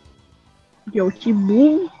 Yoshi,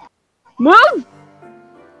 move! Move!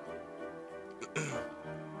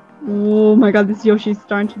 Oh my god, this Yoshi's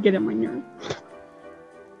starting to get in my nerves.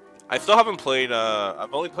 I still haven't played,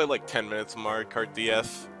 I've only played like 10 minutes of Mario Kart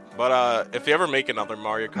DS. But, if they ever make another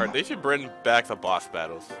Mario Kart, they should bring back the boss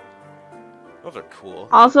battles. Those are cool.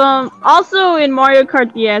 Also in Mario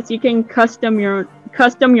Kart DS, you can custom your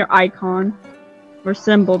icon. Or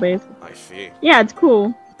symbol, basically. I see. Yeah, it's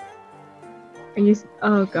cool.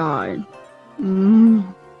 Oh god.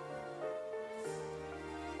 And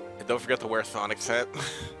don't forget to wear Sonic's hat.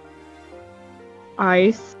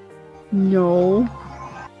 Ice. No.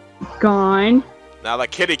 Gone. Now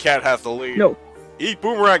that kitty cat has the lead. No. Eat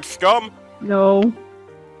boomerang, scum! No.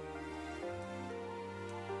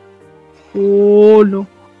 Oh no.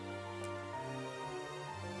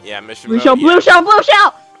 Yeah, mission Blue mode, shell, yeah. blue shell, blue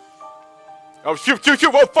shell! Oh, shoot, shoot,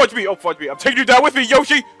 shoot! Oh, fudge me! Oh, fudge me! I'm taking you down with me,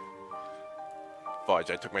 Yoshi!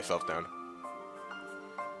 Fudge, I took myself down.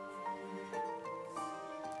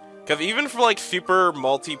 Because even for, like, super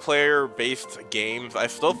multiplayer-based games, I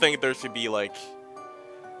still think there should be, like,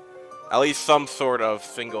 at least some sort of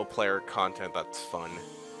single-player content that's fun.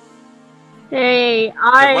 Hey, When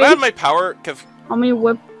I had my power, because... How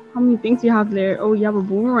many things you have there? Oh, you have a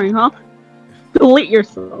boomerang, huh? Delete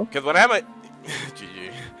yourself. Because when I have my...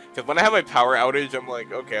 GG. Because when I have my power outage, I'm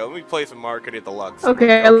like, okay, let me play some Mario Kart Deluxe.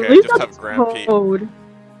 Okay, Like, at okay, least just that's have Grand Prix. code.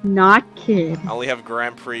 Not kid. I only have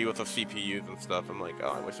Grand Prix with the CPUs and stuff. I'm like, oh,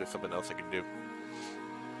 I wish there's something else I could do.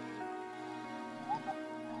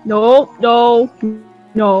 No, no,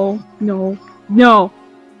 no, no, no.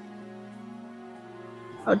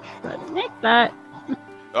 I'll try to make that.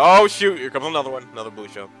 Oh, shoot, here comes another one. Another blue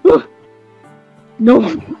shell. No.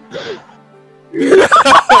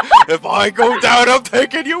 If I go down, I'm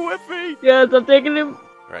taking you with me! Yes, I'm taking him.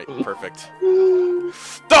 Right, perfect. Die!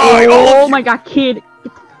 Die! Oh my god, kid.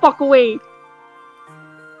 Get the fuck away.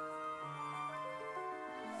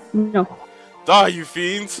 No. Die, you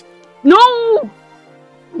fiends! No!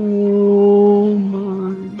 Oh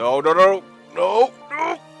my. No, no, no, no,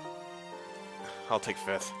 no! I'll take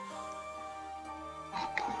fifth.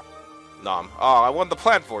 Nom. Oh, I won the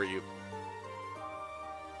plan for you.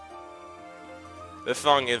 This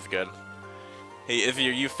song is good. Hey, is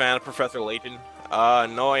you fan of Professor Layton?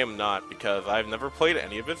 No I am not, because I've never played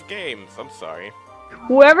any of his games. I'm sorry.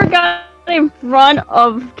 Whoever got in front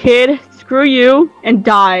of kid, screw you and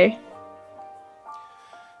die.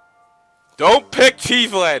 Don't pick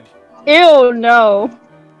Cheeseland! Ew, no.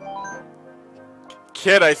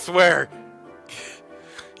 Kid, I swear.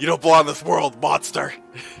 You don't belong in this world, monster.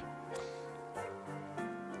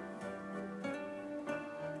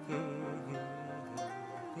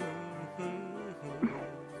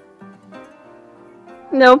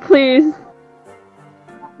 No, please.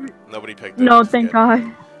 Nobody picked it. No, thank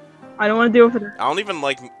God. I don't want to deal with it. I don't even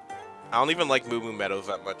like Moo Moo Meadows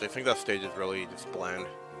that much. I think that stage is really just bland.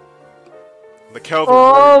 The cows are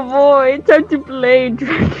Oh boy, time to play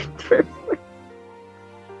Dragon Trip.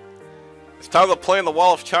 It's time to play in the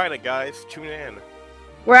Wall of China, guys. Tune in.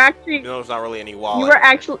 We're actually. You know, there's not really any wall.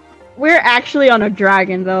 We're actually on a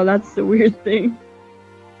dragon, though. That's the weird thing.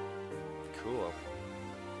 Cool.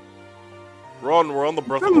 We're on the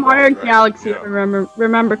Breath of From the Mario Wild, right? Galaxy, Yeah.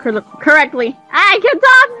 remember correctly. I can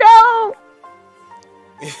talk. No.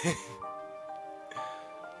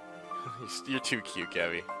 You're too cute,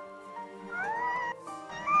 Gabby.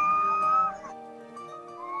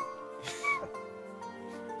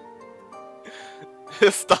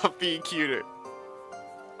 Stop being cuter.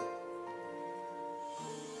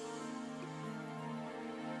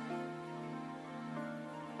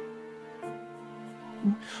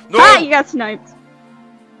 No! Ah, you got sniped.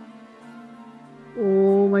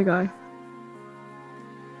 Oh my god.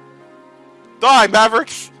 Die,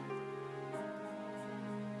 Mavericks!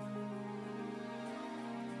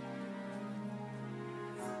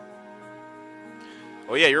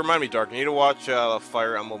 Oh yeah, you remind me, Dark. You need to watch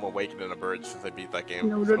Fire Emblem Awakening in a Bird since I beat that game.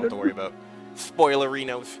 No, So don't have to worry about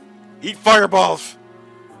spoilerinos. Eat fireballs!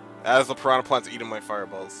 As the piranha plant's eating my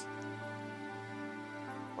fireballs.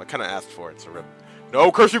 Well, I kind of asked for it, so rip.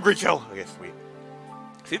 No, curse you, green shell! Okay, sweet.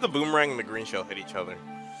 See, the boomerang and the green shell hit each other.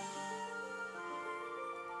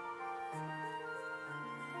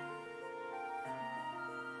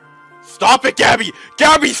 Stop it, Gabby!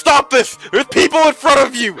 Gabby, stop this! There's people in front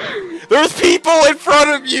of you! There's people in front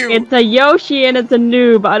of you! It's a Yoshi and it's a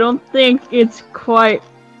noob. I don't think it's quite...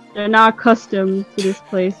 They're not accustomed to this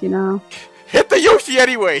place, you know. Hit the Yoshi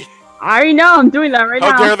anyway! I already know, I'm doing that right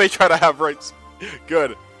now. How dare they try to have rights?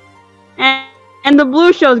 Good. And the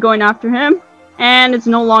blue show's going after him. And it's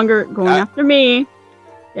no longer going after me.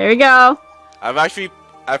 There we go. I've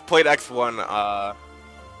played X1,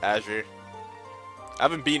 Azure. I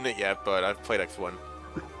haven't beaten it yet, but I've played X1.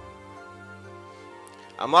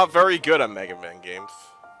 I'm not very good at Mega Man games.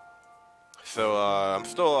 So, I'm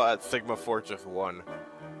still at Sigma Fortress 1.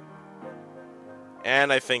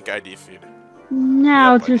 And I think I defeated.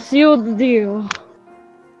 Now to seal the deal.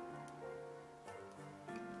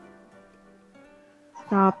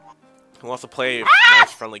 Stop. Who wants to play a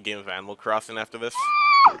nice friendly game of Animal Crossing after this?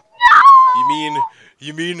 No!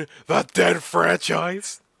 You mean that dead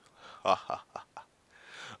franchise? Ha ha ha.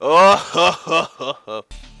 Oh ha ha ha ha.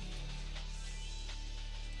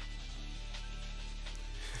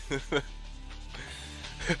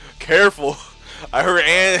 Careful! I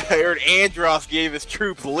heard Andros gave his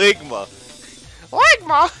troops Ligma.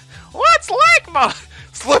 Ligma? What's Ligma?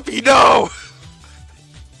 Slippy, no!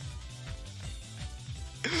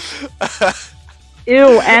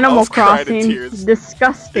 Ew, Animal Crossing.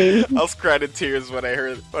 Disgusting. I was crying in tears when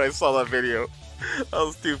I saw that video. That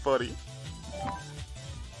was too funny.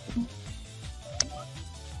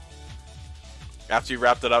 After you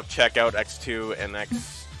wrapped it up, check out X2 and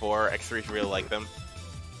X4. X3 really like them.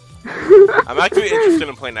 I'm actually interested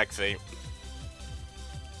in playing X8.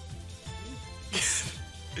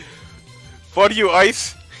 Fuck you,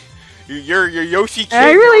 Ice. Your Yoshi King.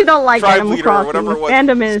 I really don't like Tribe Animal leader, Crossing. whatever The it was,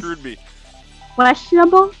 fandom is screwed me.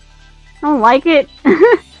 questionable. I don't like it.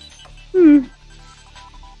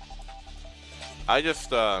 I'm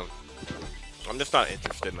just not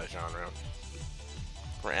interested in the genre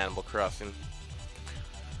for Animal Crossing.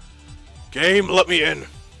 Game, let me in.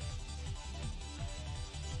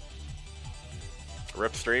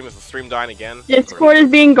 Rip stream, is the stream dying again? Discord is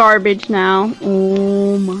being garbage now.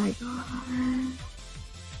 Oh my god.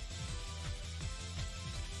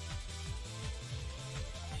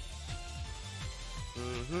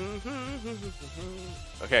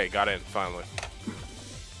 Okay, got in, finally.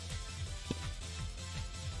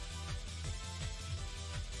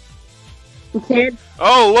 Kid.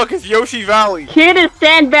 Oh, look, it's Yoshi Valley! Kid is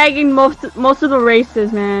sandbagging most of the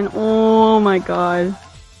races, man. Oh my god.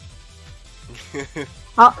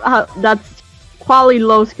 That's quality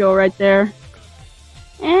low skill right there.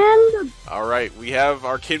 And... Alright, we have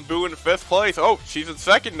our Kid Boo in 5th place. Oh, she's in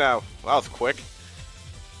 2nd now. Wow, that was quick.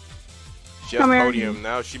 She has podium.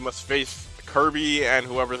 Now she must face Kirby and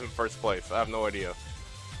whoever's in 1st place. I have no idea.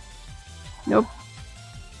 Nope.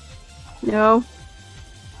 No.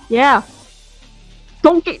 Yeah.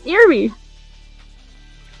 Don't get near me!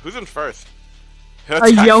 Who's in 1st?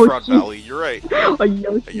 A Yoshi. Front Valley, you're right. A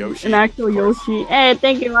Yoshi. An actual Yoshi. Hey,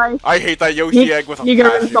 thank you, guys. I hate that Yoshi egg with a passion. You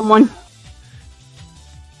got someone.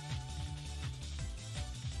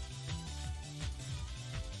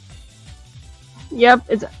 Yep,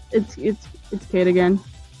 it's Kid again.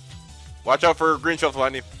 Watch out for green shells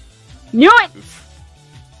landing. Knew it! Oof.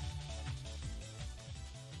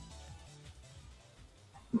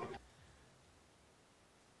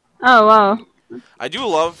 Oh wow. I do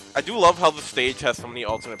love how the stage has so many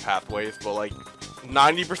alternate pathways, but like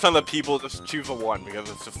 90% of the people just choose a one because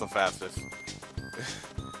it's just the fastest.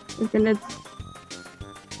 Isn't it?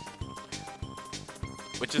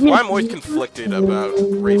 Which is why I'm always conflicted about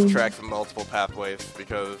racetracks and multiple pathways,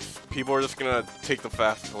 because people are just gonna take the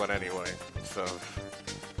fastest one anyway. So.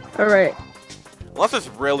 Alright. Unless it's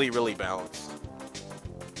really, really balanced.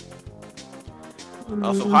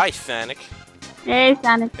 Also, hi, Sonic. Hey,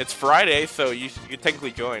 Sonic. It's Friday, so you can technically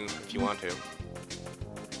join if you want to.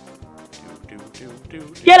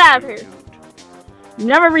 Get out of here!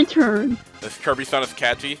 Never return. This Kirby sound is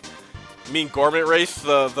catchy. You mean Gourmet Race,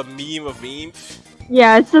 the meme of memes?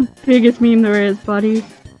 Yeah, it's the biggest meme there is, buddy.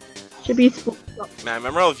 Should be Man, I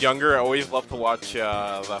remember when I was younger, I always loved to watch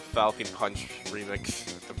the Falcon Punch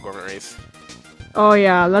remix of Gourmet Race. Oh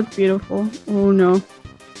yeah, that's beautiful. Oh no.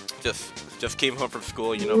 Just came home from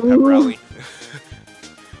school, you know, pep rally.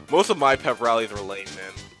 Most of my pep rallies were lame,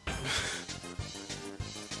 man.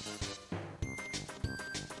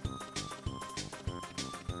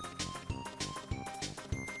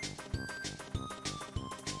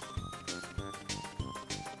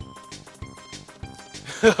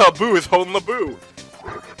 Boo is holding the boo!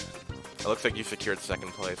 It looks like you secured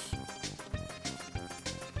 2nd place.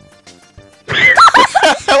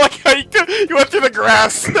 I like how you You went through the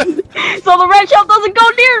grass. So the red shell doesn't go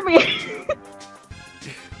near me.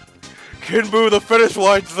 Kinbu, the finish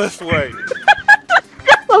line's this way.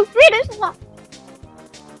 The finish line.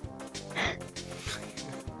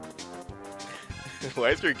 Why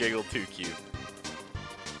is your giggle too cute?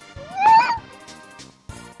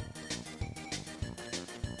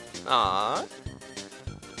 Aww.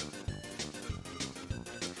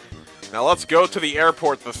 Now let's go to the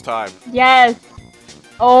airport this time. Yes.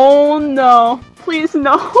 Oh no. Please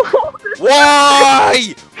no.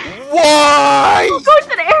 Why? Why? We're going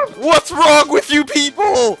to the airport. What's wrong with you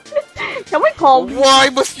people? Can we call? Why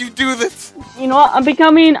must you do this? You know what? I'm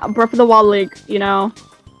becoming a Breath of the Wild Link, you know.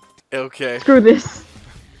 Okay. Screw this.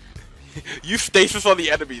 You stasis on the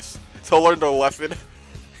enemies to learn the lesson.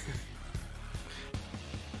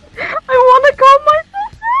 I wanna call myself.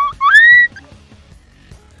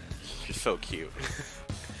 You're so cute.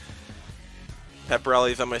 Pep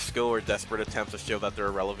rallies at my school were desperate attempts to show that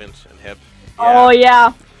they're relevant and hip. Yeah. Oh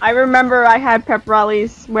yeah, I remember I had pep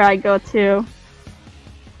rallies where I go to.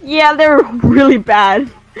 Yeah, they were really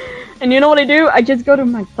bad. And you know what I do? I just go to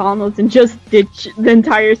McDonald's and just ditch the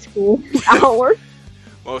entire school hour.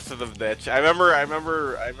 Most of them ditch. I remember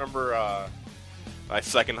my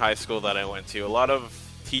second high school that I went to. A lot of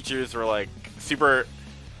teachers were like super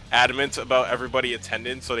adamant about everybody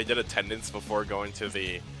attending, so they did attendance before going to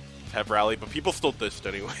the pep rally, but people still ditched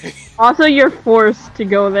anyway. Also, you're forced to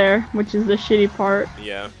go there, which is the shitty part.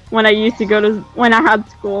 Yeah. When I used to go to, when I had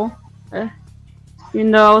school.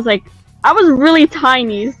 Even though I was really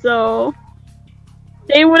tiny, so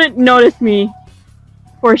they wouldn't notice me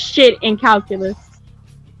for shit in calculus.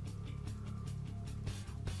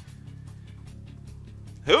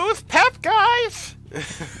 Who's Pep, guys?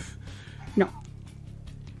 No.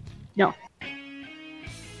 No.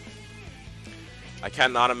 I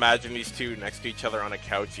cannot imagine these two next to each other on a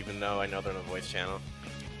couch, even though I know they're in a voice channel.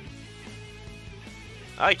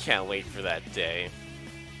 I can't wait for that day.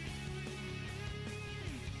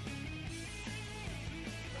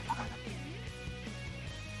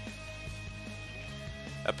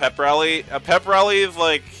 A pep rally is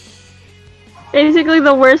like basically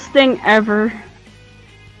the worst thing ever.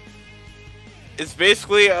 It's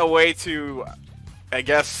basically a way to, I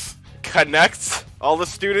guess, connect all the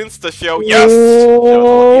students to show yes.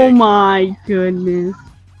 Oh my goodness!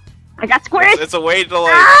 I got squished. It's a way to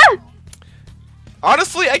like. Ah!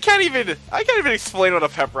 Honestly, I can't even explain what a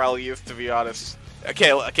pep rally is, to be honest.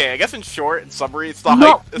 Okay. I guess in short, in summary, it's the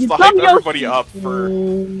hype. It's the hype everybody up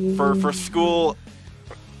for school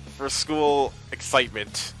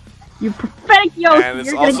excitement. You pathetic Yoshi. And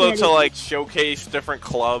it's also to like showcase different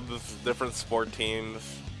clubs, different sport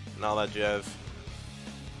teams, and all that jazz.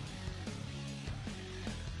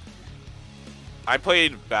 I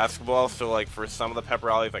played basketball, so like for some of the pep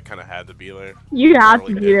rallies, I kind of had to be there. You have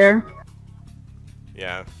to be there.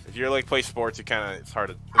 Yeah, if you're like play sports, it's hard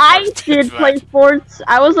to. I did play sports.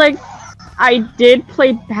 I did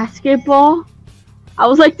play basketball. I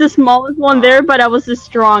was like the smallest one there, but I was the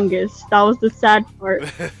strongest. That was the sad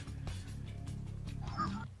part.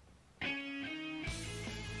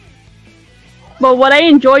 But what I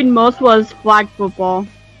enjoyed most was flag football.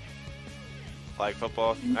 Flag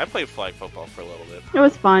football? I played flag football for a little bit. It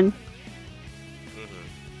was fun.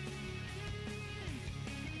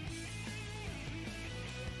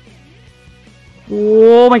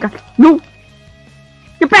 Oh my god. No!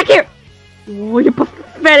 Get back here! Oh, you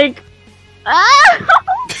pathetic. Ah!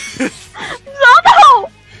 No!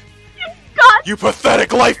 God! You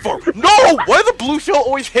pathetic life form! No! Why the blue shell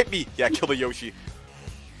always hit me? Yeah, kill the Yoshi.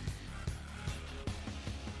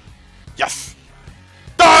 Yes!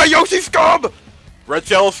 Die, Yoshi scum! Red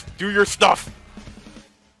shells, do your stuff!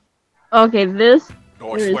 Okay, this.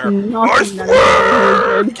 Oh, I swear. I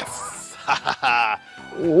swear! Yes!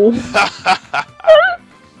 Oh.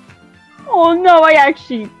 Oh no, I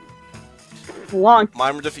actually flunked.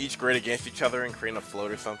 Mine were just each grade against each other and creating a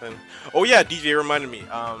float or something. Oh yeah, DJ reminded me.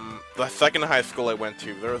 The second high school I went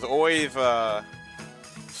to, there was always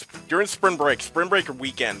during spring break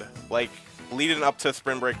weekend, like leading up to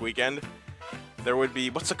spring break weekend, there would be,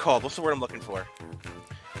 what's it called? What's the word I'm looking for?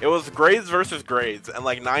 It was grades versus grades, and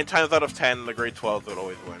like 9 times out of 10, the grade 12s would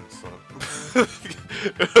always win. So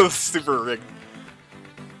it was super rigged.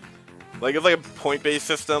 Like it's like a point-based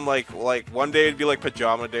system. Like one day it'd be like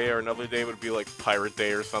pajama day, or another day would be like pirate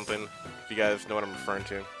day or something. If you guys know what I'm referring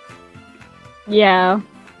to. Yeah.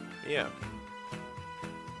 Yeah.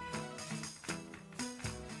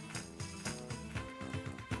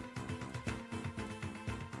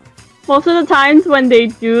 Most of the times when they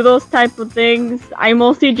do those type of things, I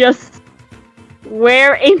mostly just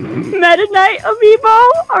wear a Meta Knight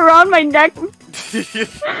amiibo around my neck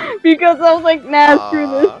because I was like, nah, screw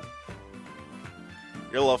this.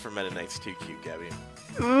 Your love for Meta Knight's too cute, Gabby.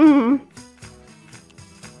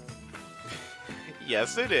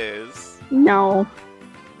 Yes, it is. No.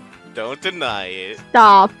 Don't deny it.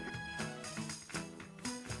 Stop.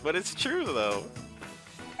 But it's true, though.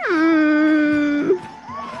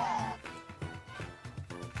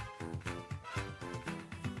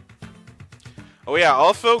 Oh yeah,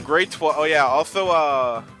 also grade 12. Oh yeah,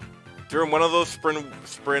 also during one of those sprint.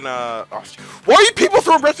 Oh, why are you people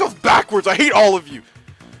throwing red shells backwards? I hate all of you.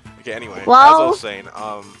 Okay, anyway, well, as I was saying,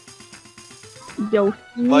 Yoshi,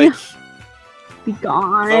 like be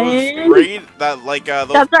gone.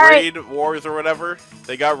 Those grade wars or whatever,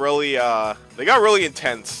 they got really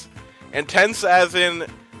intense. Intense as in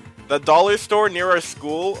the dollar store near our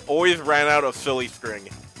school always ran out of silly string.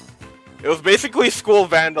 It was basically school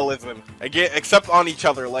vandalism, again, except on each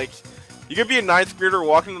other. Like, you could be a 9th grader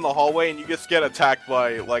walking in the hallway and you just get attacked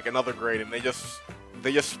by like another grade, and they just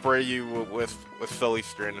spray you with silly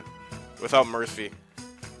string without mercy.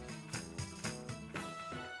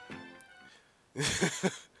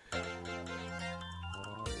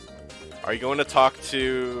 Are you going to talk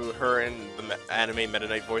to her in the anime Meta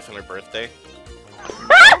Knight voice on her birthday?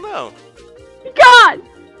 I don't know. God!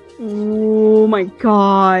 Oh my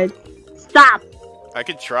god. Stop! I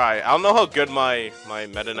could try. I don't know how good my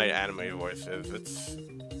Meta Knight anime voice is. It's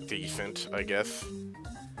decent, I guess.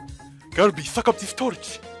 Gotta be suck up this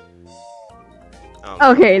torch!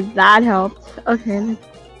 Okay, that helps. Okay.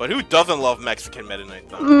 But who doesn't love Mexican Meta Knight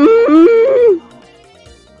though?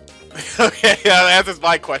 Okay, that answers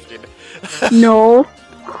my question. No.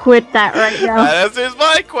 Quit that right now. That answers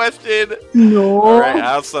my question! No. Alright,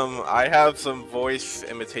 I have some voice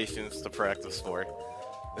imitations to practice for.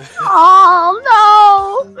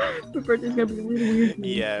 Oh no! My birthday's gonna be really weird.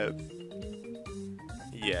 Yes.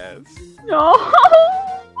 Yes. No!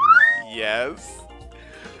 Yes.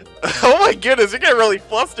 Oh my goodness, you're getting really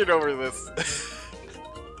flustered over this.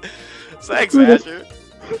 Thanks, Asher.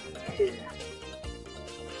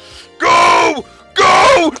 Go!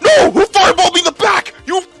 Go! No! Who fireballed me in the back?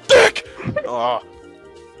 You dick! Oh.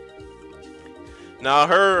 No,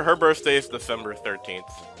 her birthday is December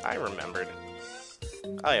 13th. I remembered.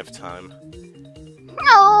 I have time.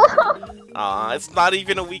 No! It's not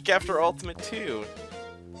even a week after Ultimate 2.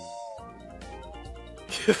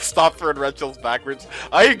 Stop throwing red shells backwards.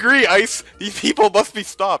 I agree, Ice! These people must be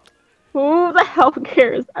stopped. Who the hell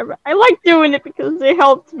cares? I like doing it because it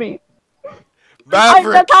helps me.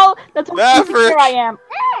 Maverick! That's how Maverick! sure I am.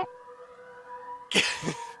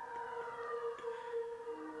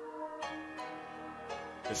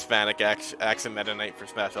 Hispanic accent Meta Knight for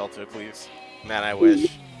Smash Ultra, please. Man, I wish.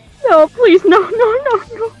 No, please, no, no, no,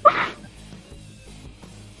 no.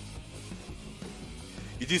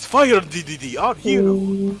 It is fire DDD, our hero!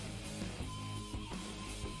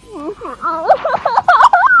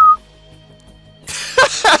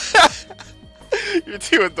 You're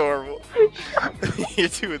too adorable. You're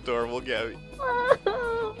too adorable, Gabby.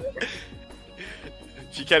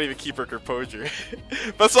 She can't even keep her composure.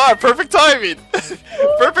 Besides, perfect timing!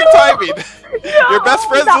 Perfect timing! No, your best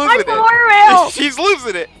friend's losing it! She's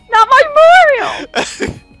losing it! Not my Mario!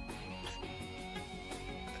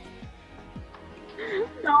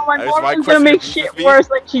 No, my Mario's gonna make shit worse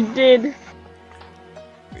like she did.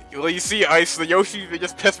 Well, you see, Ice, the Yoshi, they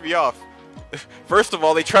just piss me off. First of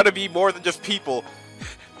all, they try to be more than just people.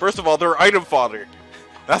 First of all, they're item fodder.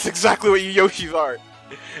 That's exactly what you Yoshis are.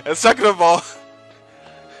 And second of all,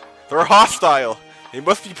 they're hostile. They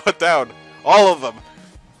must be put down. All of them.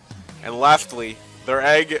 And lastly, their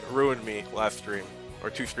egg ruined me last stream. Or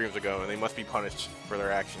 2 streams ago, and they must be punished for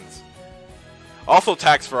their actions. Also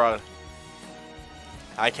tax fraud.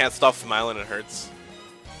 I can't stop smiling, it hurts.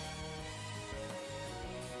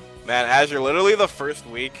 Man, Azure, literally the first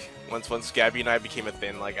week, once Gabby and I became a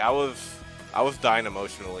thing, like, I was dying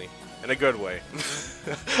emotionally. In a good way.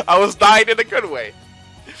 I was dying in a good way.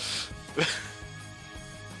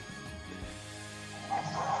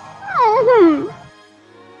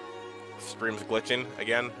 Stream's glitching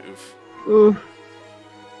again? Oof. Oof.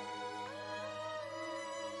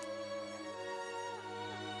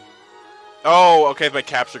 Oh, okay, it's my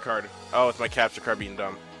capture card. Oh, it's my capture card being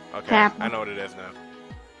dumb. Okay, I know what it is now.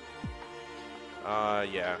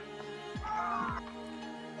 Yeah.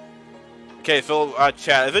 Okay, so,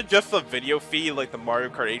 chat, is it just the video feed, like the Mario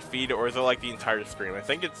Kart 8 feed, or is it like the entire stream? I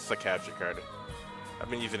think it's the capture card. I've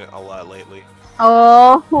been using it a lot lately.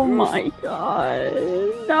 Oh my god.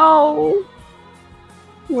 No.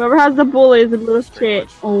 Whoever has the bullet is a little shit.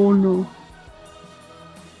 Oh no.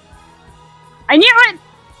 I knew it!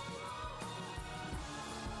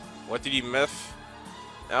 What did you miss?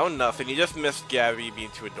 Oh, nothing. You just missed Gabby being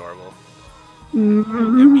too adorable.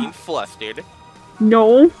 Mm-hmm. Being flustered.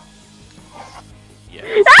 No.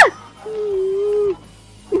 Yes. Ah!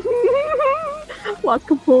 Lost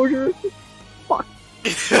composure. Fuck.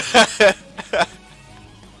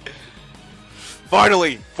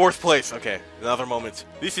 Finally! 4th place! Okay, another moment.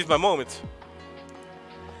 This is my moment.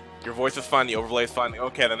 Your voice is fine, the overlay is fine.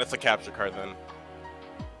 Okay, then it's a capture card then.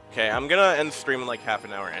 Okay, I'm gonna end stream in like half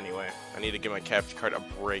an hour anyway. I need to give my capture card a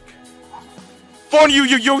break. Fun you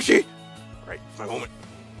Yoshi! Right, my moment.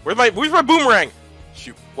 Where's my boomerang?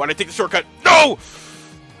 Shoot, why'd I take the shortcut? No!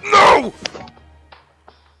 No!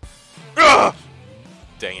 Ugh!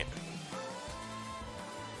 Dang it.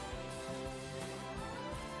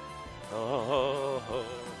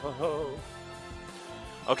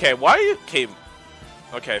 Okay, why came...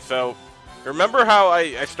 Okay, so... Remember how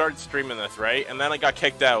I started streaming this, right? And then I got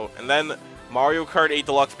kicked out. And then Mario Kart 8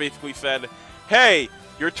 Deluxe basically said, hey,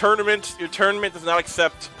 your tournament does not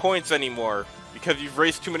accept points anymore. Because you've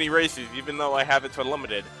raced too many races, even though I have it to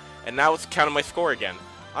unlimited. And now it's counting my score again.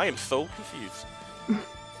 I am so confused.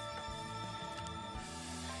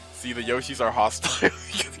 See, the Yoshis are hostile.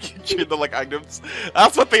 You treat them like items.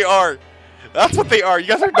 That's what they are. That's what they are. You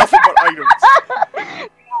guys are nothing but items.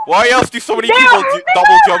 Why else do so many people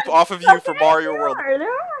double jump off of you for Mario World?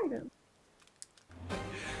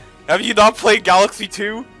 Have you not played Galaxy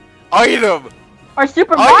 2? Item! Or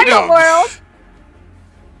Super Mario World!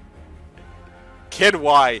 Kid,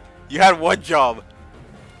 why? You had one job.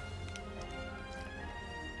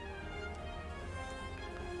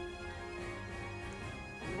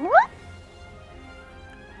 What?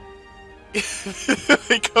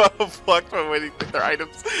 They got fucked by winning their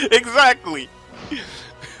items. Exactly!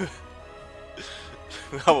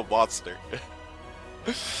 I'm a monster.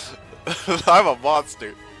 I'm a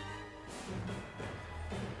monster.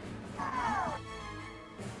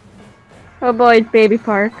 Oh boy, it's Baby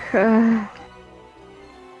Park.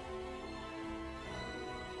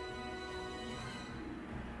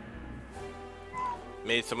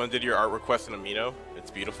 Mate, someone did your art request in Amino.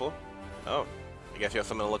 It's beautiful. Oh, I guess you have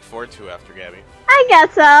something to look forward to after Gabby. I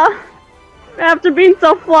guess so. After being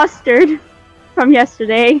so flustered from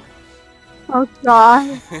yesterday. Oh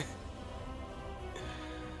god.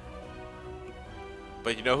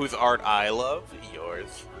 But you know whose art I love?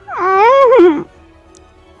 Yours. I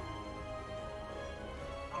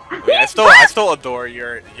mean, I still adore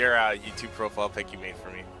your YouTube profile pic you made for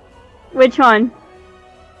me. Which one?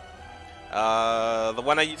 The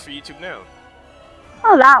one I use for YouTube now.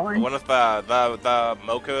 Oh, that one. The one with the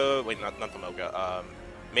Mocha. Wait, not the Mocha.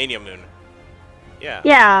 Mania Moon. Yeah.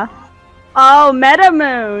 Yeah. Oh, Meta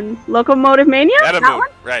Moon. Locomotive Mania? Meta That Moon. one?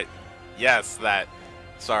 Right. Yes, that.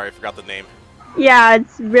 Sorry, I forgot the name. Yeah,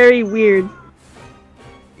 it's very weird.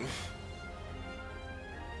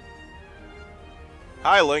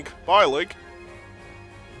 Hi, Link. Bye, Link.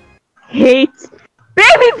 Hate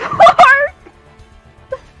Baby Park!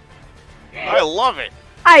 I love it.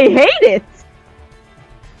 I hate it!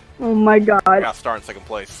 Oh my god. I got a star in 2nd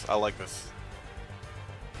place. I like this.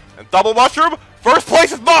 And double mushroom, 1st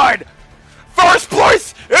place is mine! 1st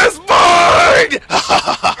place is mine!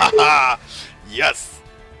 Yes!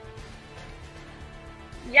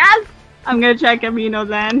 Yes! I'm gonna check Amino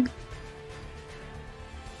then.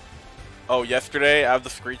 Oh, yesterday I have the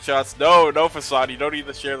screenshots. No, Facade, you don't need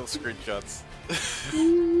to share those screenshots.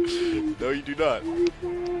 No, you do not.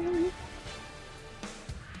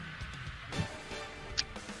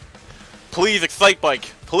 Please, Excite Bike,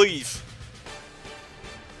 please.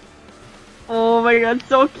 Oh my god,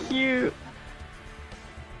 so cute.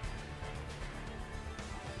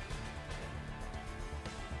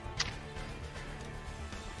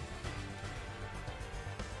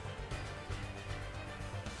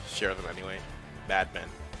 Share them anyway. Madmen.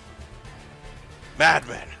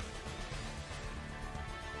 Madmen!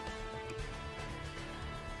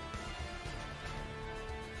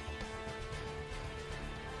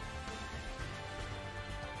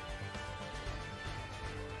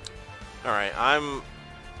 Alright, I'm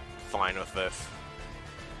fine with this.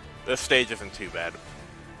 This stage isn't too bad.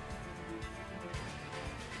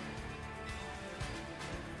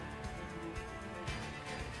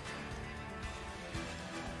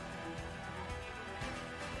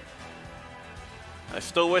 I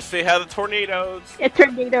still wish they had the tornadoes. A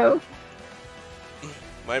tornado.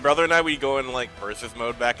 My brother and I, we go in like versus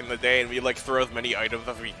mode back in the day, and we like throw as many items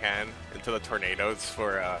as we can into the tornadoes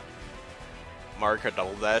for Mario Kart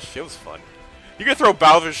Double Dash. It was fun. You can throw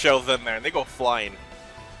Bowser shells in there, and they go flying.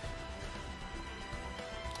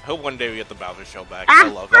 I hope one day we get the Bowser shell back.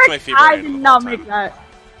 Ah, That's my favorite. I did not make that.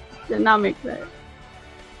 Did not make that.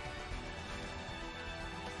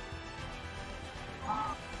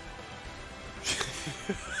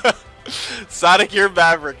 Sonic, you're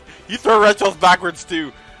Maverick. You throw red shells backwards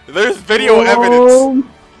too. There's video evidence.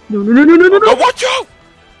 No, watch out!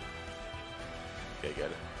 Okay,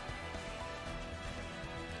 good.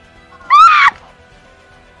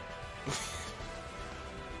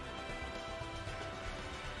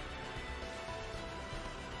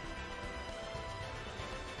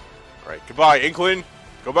 Alright, goodbye, Inkling.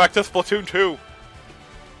 Go back to Splatoon 2.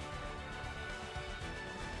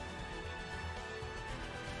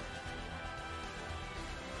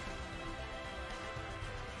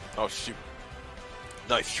 Oh shoot.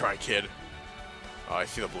 Nice try, kid. Oh, I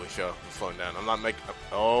see the blue shell. I'm slowing down. I'm not making...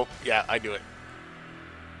 Oh, yeah, I do it.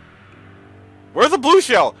 Where's the blue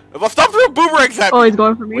shell? Stop throwing boomerangs at me! Oh, he's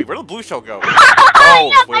going for me? Wait, where'd the blue shell go? Oh,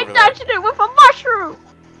 yes, way I over there. touched it with a mushroom!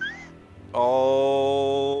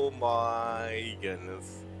 Oh my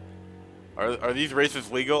goodness. Are these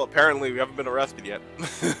races legal? Apparently, we haven't been arrested yet.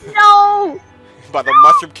 No! By the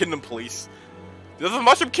Mushroom Kingdom police. Does the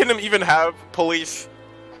Mushroom Kingdom even have police?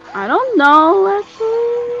 I don't know,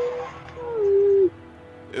 actually.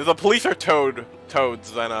 If the police are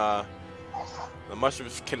toads, then the Mushroom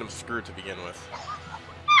Kingdom's screwed to begin with.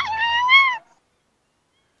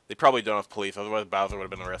 They probably don't have police, otherwise Bowser would have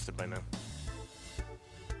been arrested by now.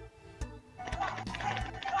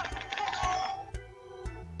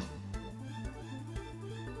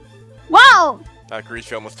 Wow! That grease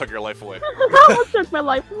shell almost took your life away. That almost took my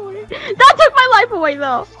life away. That took my life away,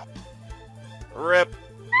 though. RIP.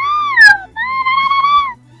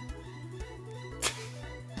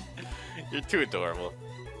 You're too adorable.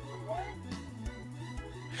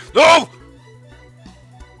 No!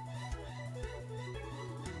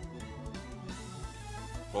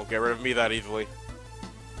 Won't get rid of me that easily.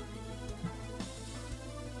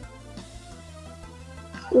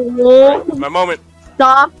 Oh, It's my moment.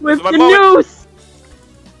 stop with the moment. noose!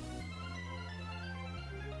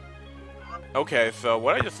 Okay, so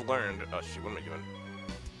what I just learned... Oh shoot, what am I doing?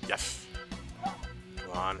 Yes.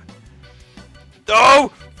 Come on.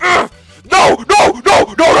 No! No! No! No!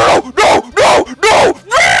 No! No! No! No! No!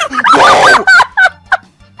 No!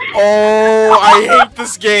 Oh, I hate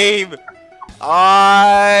this game.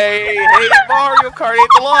 I hate Mario Kart 8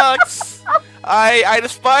 Deluxe. I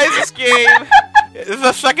despise this game. This is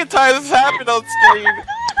the second time this happened on stream.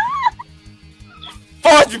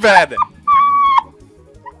 Fudge man!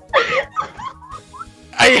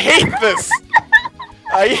 I hate this!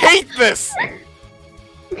 I hate this!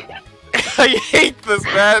 I hate this,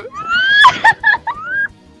 man!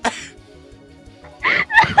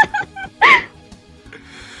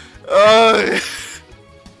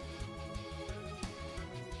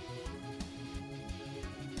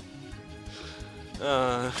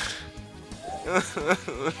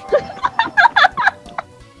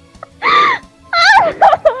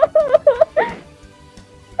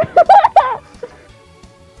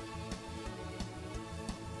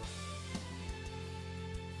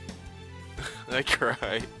 I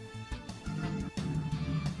cry.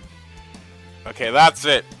 Okay, that's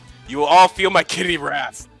it. You will all feel my kitty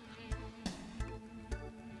wrath.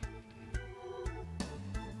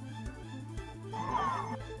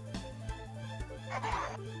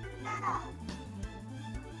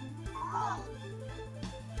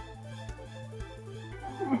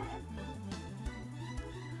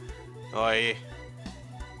 Oi.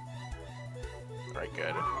 Alright,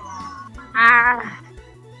 good. Ah.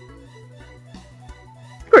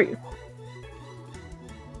 Screw you.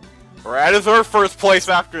 Alright, I deserve first place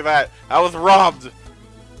after that. I was robbed.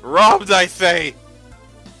 Robbed, I say.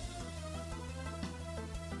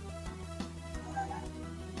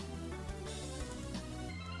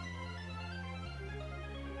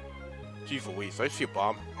 Jeez Louise, I see a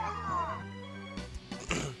bomb.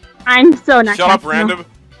 I'm so not Shut up, catching random. this.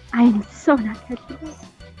 I am so not catching this.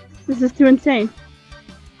 This is too insane.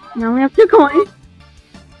 Now we have 2 coins.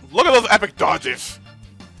 Look at those epic dodges.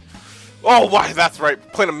 Oh, why? That's right.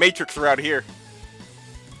 Playing a Matrix around here.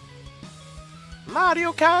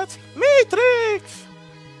 Mario Kart Matrix.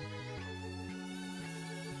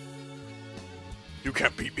 You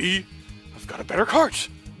can't beat me. I've got a better cart.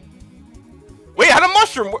 Wait, I had a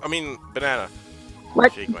mushroom. I mean, banana.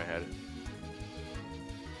 What? Shake my head.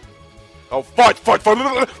 Oh, fight.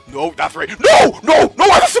 No, that's right. No, I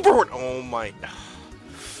have a super word. Oh my.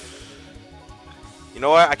 You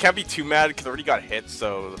know what? I can't be too mad because I already got hit,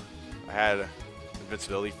 so I had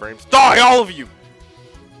invincibility frames. Die, all of you!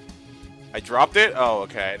 I dropped it? Oh,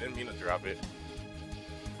 okay. I didn't mean to drop it.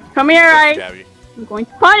 Come here, That's I. jabby. I'm going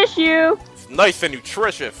to punish you! It's nice and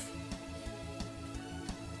nutritious.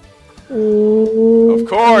 Oh, Of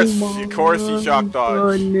course he shock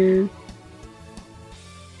dodged. Goodness.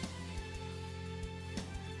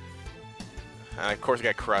 And of course I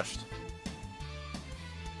got crushed.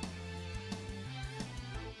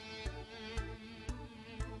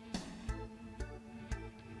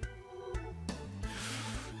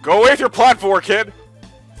 Go away with your platform, kid!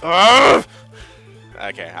 Ugh!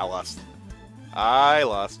 Okay, I lost. I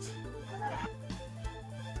lost.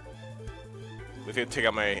 We can take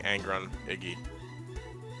out my anger on Iggy.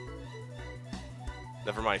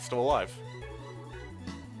 Never mind, still alive.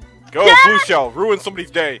 Go, Yeah! Blue Shell! Ruin somebody's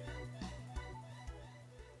day!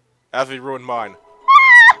 As he ruined mine.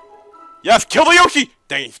 Yes, kill the Yoshi!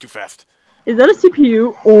 Dang, he's too fast. Is that a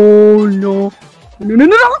CPU? Oh no. No, no, no,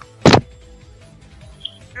 no!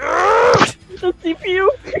 The CPU!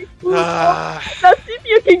 That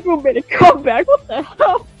CPU can go made a comeback, what the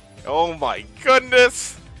hell? Oh my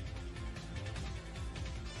goodness!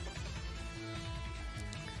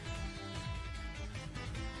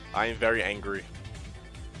 I am very angry.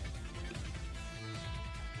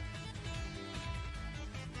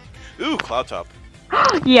 Ooh, Cloud Top.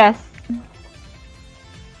 Yes.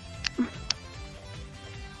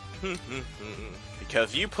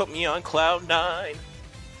 Because you put me on Cloud 9.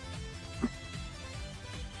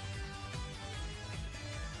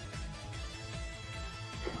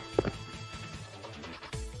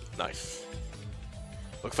 Nice.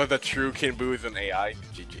 Looks like the true Kinboo is an AI.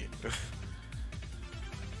 GG.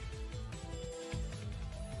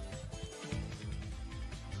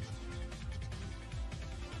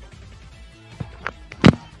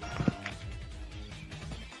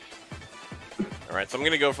 Alright, so I'm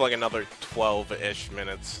gonna go for like another 12-ish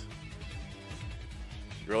minutes.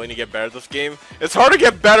 You really need to get better at this game? It's hard to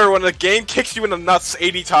get better when the game kicks you in the nuts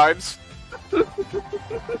 80 times.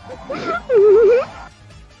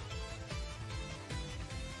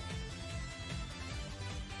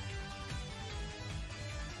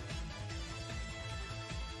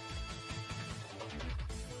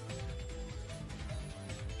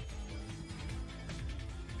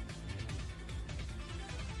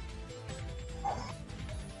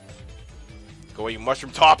 Go away, you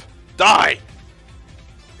mushroom top! Die!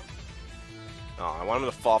 Oh, I want him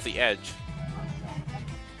to fall off the edge.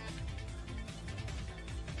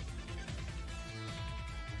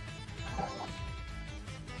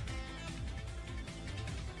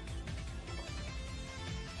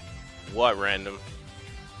 What random?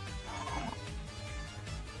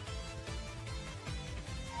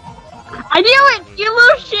 I knew it! You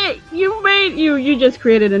little shit! You just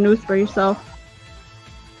created a noose for yourself.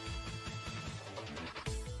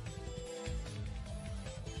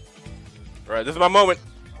 Alright, this is my moment.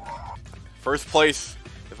 First place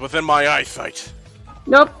is within my eyesight.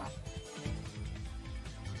 Nope.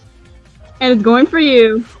 And it's going for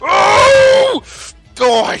you. Oh!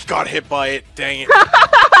 Oh, I got hit by it. Dang it.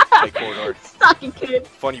 Hey, corridor. Suck it, kid.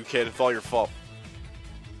 Fun, you kid. It's all your fault.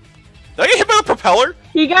 Did I get hit by the propeller?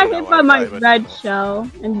 He got Oh, hit no, by I my died red myself.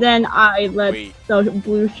 shell, and then I let Wait. the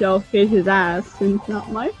blue shell hit his ass, and it's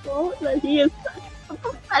not my fault that he is such a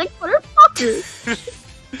pathetic motherfucker.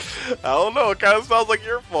 I don't know. It kind of sounds like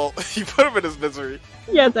your fault. You put him in his misery.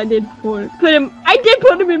 Yes, I did put him. I did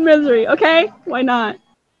put him in misery. Okay, why not?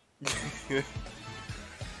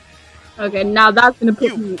 Okay, now that's gonna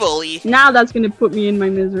put You me. bully. Now that's gonna put me in my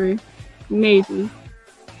misery. Maybe.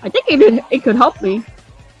 I think it could help me.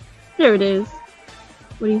 There it is.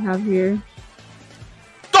 What do you have here?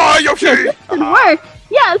 Die, Yoshi! This should work.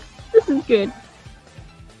 Yes, this is good.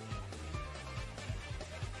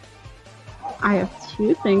 I have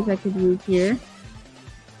two things I could use here.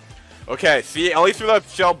 Okay, see, at least threw that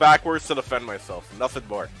shell backwards to defend myself. Nothing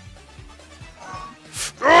more.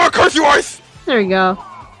 Oh, curse you, ice! There we go.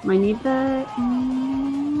 I need that.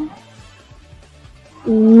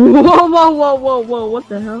 Whoa, whoa, whoa, whoa, whoa! What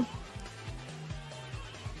the hell?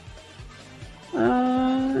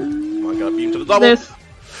 Come on, gotta beat him to the double. This.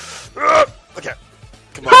 Okay.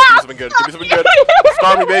 Come on, give me something good. Give me something good.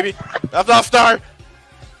 Star me, baby. That's not a star.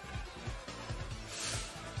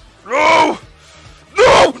 No!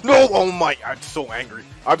 No! No! Oh my! I'm so angry.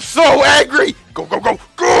 I'm so angry! Go, go, go,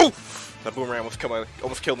 go! That boomerang almost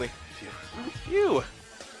killed me. Phew.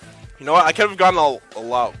 You know what? I could have gotten a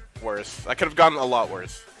lot worse. I could have gotten a lot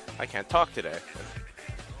worse. I can't talk today.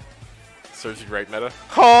 Serves you right, meta.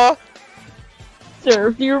 Huh?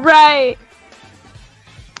 Served you right.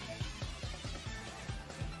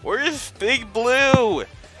 Where's Big Blue?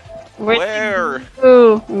 Where?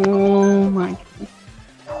 Ooh. Oh my.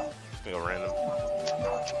 Go random.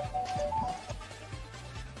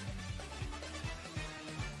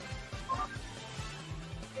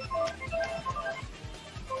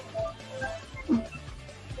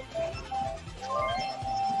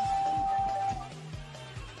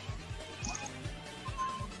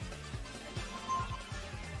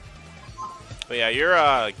 But yeah,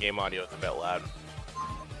 your game audio is a bit loud.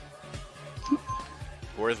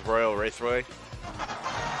 Where's Royal Raceway?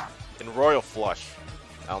 In Royal Flush.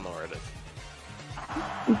 I don't know where it is.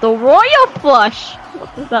 The Royal Flush!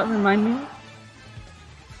 What does that remind me of?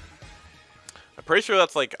 I'm pretty sure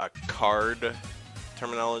that's like a card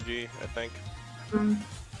terminology, I think. Mm.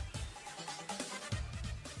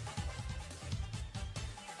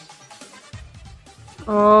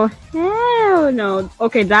 Oh, hell no.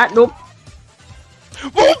 Okay, that, nope.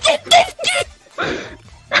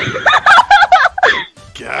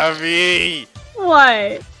 Gabby!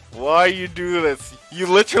 What? Why you do this? You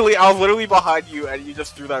literally, I was literally behind you and you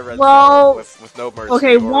just threw that red Well, shell with no mercy.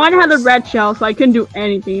 Okay, one had a remorse. red shell, so I couldn't do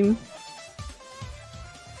anything.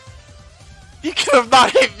 You could have not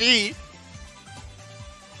hit me!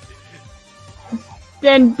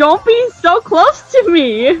 Then don't be so close to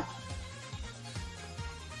me!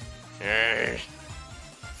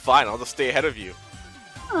 Fine, I'll just stay ahead of you.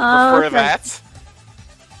 Okay. Prefer that?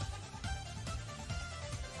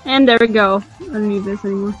 And there we go. I don't need this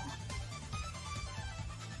anymore.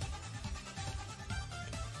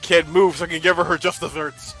 Kid, move so I can give her just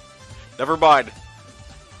desserts. Never mind.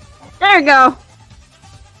 There we go!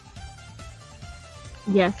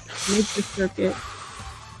 Yes, make the circuit.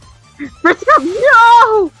 First up,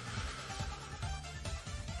 no!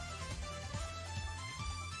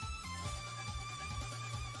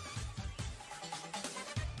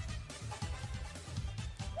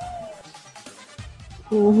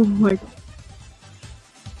 Oh my god.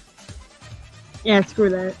 Yeah, screw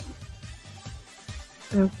that.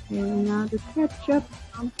 Okay, now the ketchup.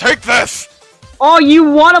 Take this! Oh, you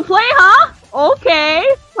wanna play, huh? Okay,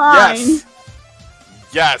 fine. Yes!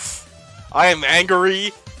 Yes! I am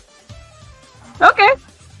angry. Okay.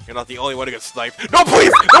 You're not the only one who gets sniped. No,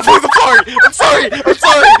 please! No, please! I'm sorry! I'm sorry! I'm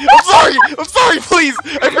sorry! I'm sorry! I'm sorry! Please!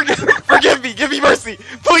 Forgive me! Give me mercy!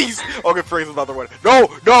 Please! Okay, praise another one.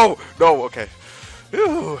 No! No! No! Okay.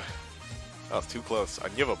 Whew. That was too close. I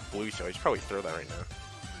give a blue shell. You should probably throw that right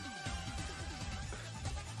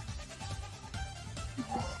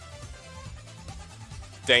now.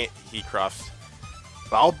 Dang it, he crossed.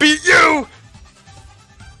 I'll beat you!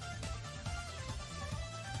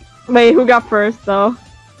 Wait, who got first though?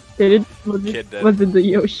 Was Kid did. it the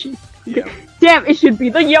Yoshi? Yeah. Damn, it should be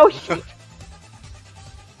the Yoshi!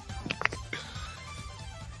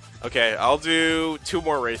 Okay, I'll do 2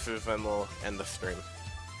 more races and we'll end the stream.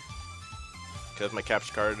 Because my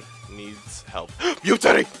capture card needs help. Mute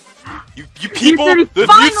City! You people! There's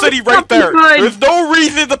Mute City right there! There's no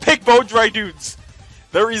reason to pick Bone Dry Dudes!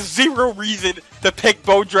 There is 0 reason to pick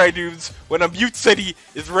Bone Dry Dudes when a Mute City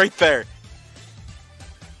is right there.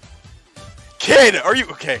 Kid, are you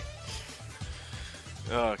okay?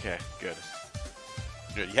 Okay, good.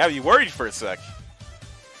 Good. You have you worried for a sec.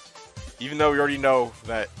 Even though we already know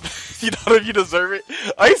that none of you deserve it.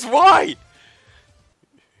 Ice, why?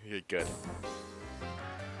 You're good.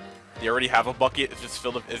 You already have a bucket, it's just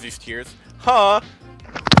filled with Izzy's tears. Huh?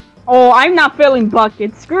 Oh, I'm not filling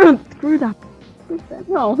buckets. Screw that.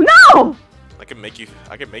 No, no! I can make you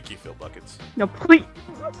fill buckets. No, please.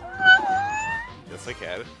 Yes, I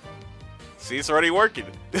can. See, it's already working.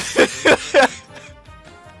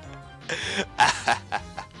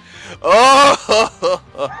 Oh!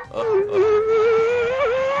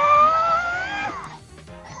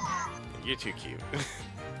 You're too cute.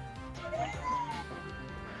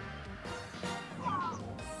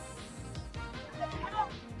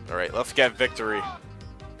 Alright, let's get victory.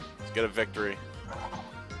 Let's get a victory.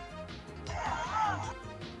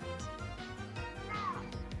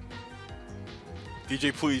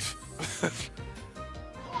 DJ, please.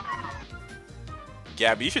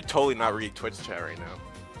 Gabby, you should totally not read Twitch chat right now.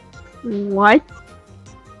 What?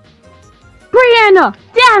 Brianna!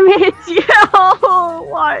 Damn it! Yo!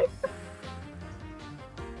 Why?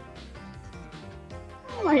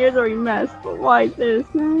 My hair's already messed, but why this,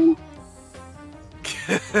 man?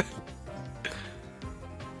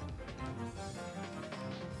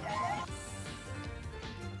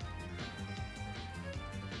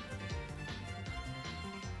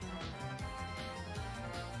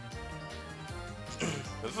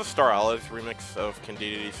 This is a Star Olive remix of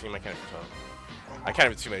Candida Theme. I can't even tell. I can't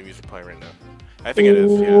even see my music playing right now. I think it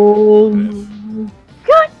is, yeah. Oh, It is.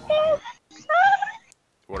 goodness!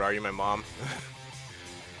 What are you, my mom?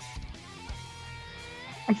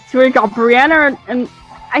 I swear to God, Brianna and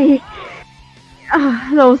I.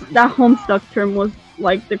 That Homestuck term was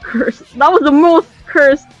like the curse. That was the most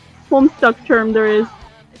cursed Homestuck term there is.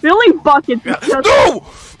 Filling buckets is just No!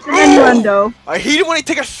 an innuendo. I hate it when I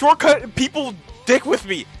take a shortcut and people dick with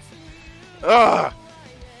me. Ugh.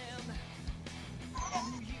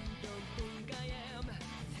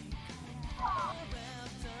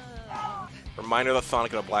 Reminder that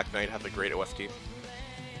Sonic and the Black Knight have a great OST.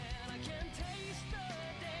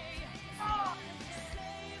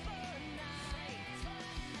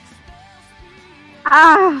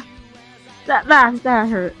 Ah! That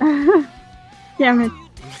hurt. Damn it.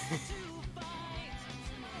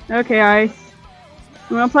 Okay, Ice.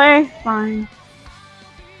 You wanna play? Fine.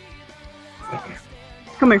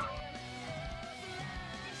 Come here.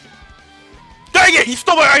 Dang it! He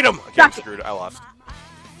stole my item! Okay, I'm screwed. I lost.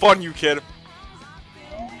 Fun, you kid.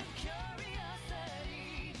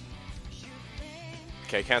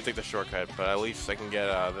 Okay, can't take the shortcut, but at least I can get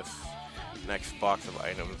this next box of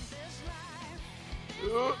items.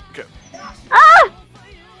 Okay. Ah!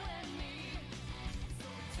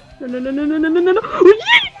 No!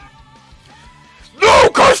 No!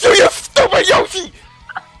 Costu, you stupid Yoshi!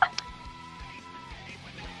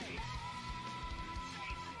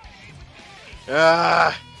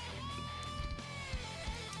 The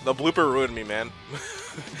blooper ruined me, man.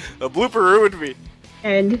 The blooper ruined me.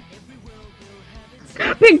 And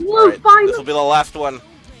Big Blue, right, finally! This will be the last one.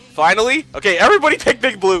 Finally? Okay, everybody pick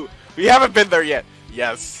Big Blue. We haven't been there yet.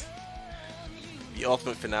 Yes. The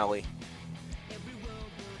ultimate finale.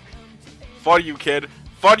 Fun you, kid.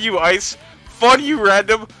 Fun you, Ice. Fun you,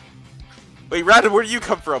 Random. Wait, Random, where do you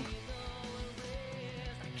come from?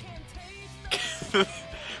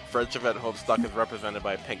 Friendship at Homestuck is represented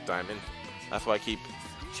by a pink diamond. That's why I keep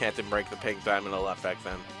chanting break the pink diamond a lot back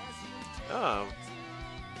then. Oh.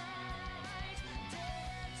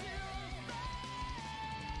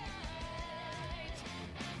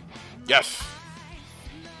 Yes!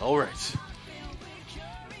 Alright.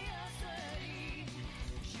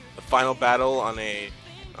 The final battle on a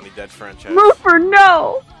dead franchise. Moofer,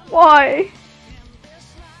 no! Why?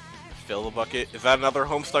 Fill the bucket. Is that another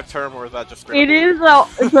Homestuck term, or is that just straight It is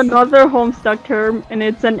it's another Homestuck term, and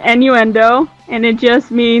it's an innuendo, and it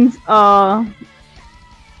just means, What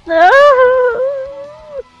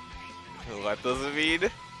does it mean?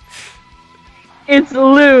 It's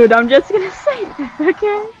lewd, I'm just gonna say that,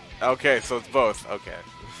 okay? Okay, so it's both. Okay.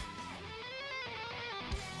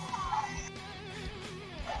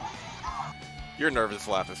 Your nervous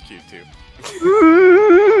laugh is cute, too.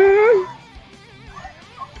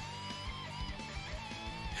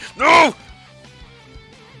 No!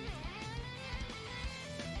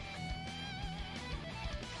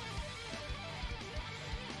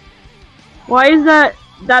 Why is that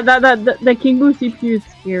King Boo CPU is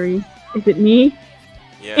scary? Is it me?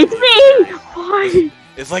 Yeah, it's me! Why?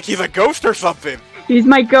 It's like he's a ghost or something! He's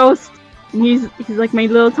my ghost. He's like my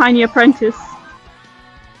little tiny apprentice.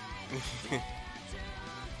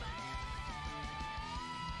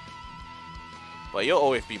 But you'll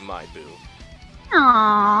always be my boo.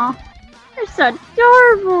 Aww. You're so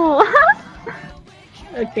adorable.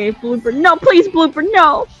 Okay, Blooper. No, please, Blooper,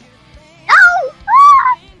 no! No!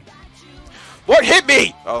 Ah! What hit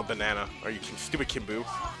me? Oh, banana. Are you stupid Kimbu?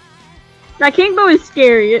 That King Boo is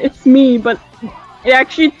scary. It's me, but it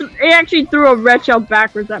actually threw a red shell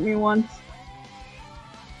backwards at me once.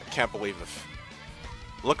 I can't believe this.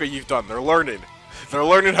 Look what you've done. They're learning. They're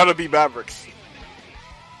learning how to be Mavericks.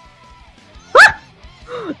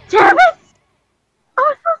 Damn it!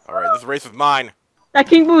 Oh, so Alright, this race is mine. that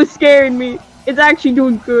King Boo is scaring me. It's actually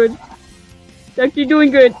doing good. It's actually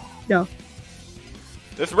doing good. No.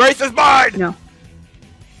 This race is mine! No.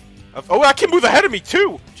 Oh, that Kimbu's ahead of me,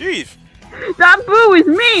 too! Jeez. That Boo is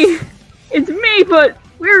me! It's me, but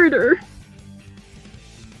weirder.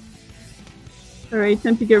 Alright,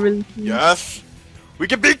 time to get rid of this. Yes! We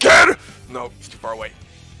can beat Kid! No, he's too far away.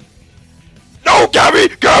 No, Gabby!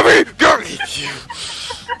 Gabby! Gabby!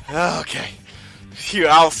 Okay. You,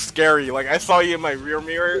 how scary. Like, I saw you in my rear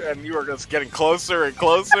mirror, and you were just getting closer and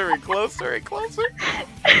closer and closer and closer.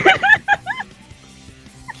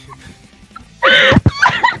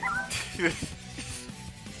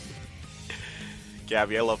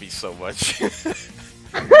 Gabby, I love you so much. I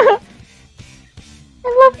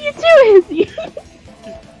love you too, Izzy!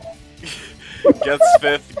 Gets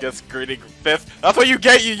fifth, gets greeting fifth. That's what you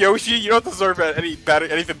get, you Yoshi! You don't deserve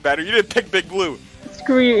anything better. You didn't pick Big Blue.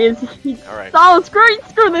 Screw you, Izzy. Alright. Oh, screw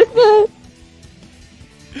this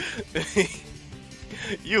guy!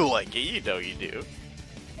 You like it, you know you do.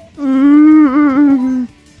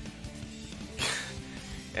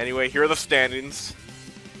 Anyway, here are the standings.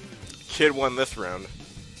 Kid won this round.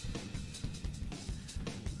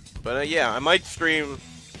 But yeah, I might stream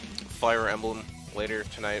Fire Emblem later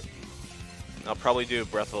tonight. I'll probably do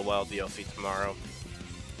Breath of the Wild DLC tomorrow.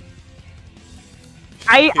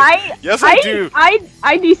 Yes, I do.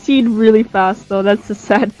 I DC'd really fast though. That's the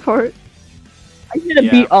sad part. I should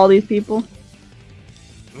have beat all these people.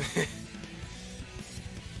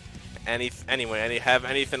 Anyway, have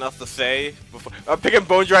anything else to say? Before I'm picking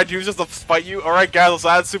Bone Dry Juice just to spite you. All right, guys, let's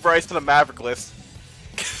add Super Ice to the Maverick list.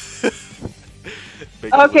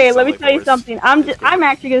 Okay, let me tell you something. I'm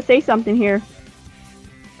actually gonna say something here.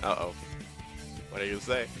 Uh-oh. What are you gonna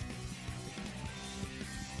say?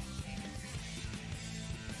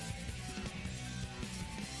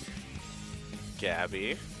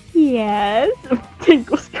 Gabby? Yes.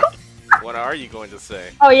 Tingles. What are you going to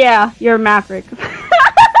say? Oh yeah, you're a Maverick.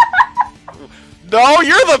 No,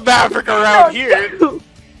 you're the Maverick around here! You.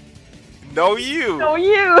 No, you! No,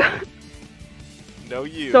 you! No,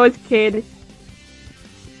 you. So it's Kid.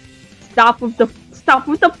 Stop with the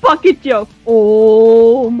bucket joke!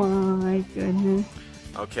 Oh my goodness.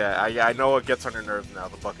 Okay, I know what gets on your nerves now,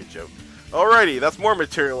 the bucket joke. Alrighty, that's more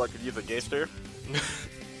material I could use a Gayster.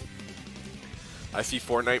 I see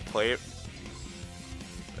Fortnite play it.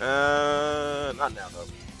 Not now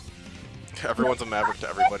though. Everyone's a Maverick to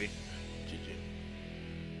everybody. GG.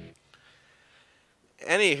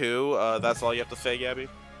 Anywho, that's all you have to say, Gabby?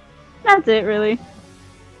 That's it, really.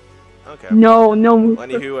 Okay. No. Well,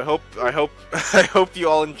 anywho, I hope you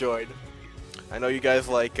all enjoyed. I know you guys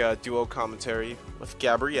like duo commentary with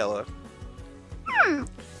Gabriella. It's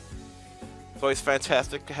always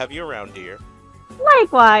fantastic to have you around, dear.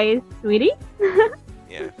 Likewise, sweetie.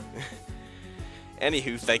 Yeah.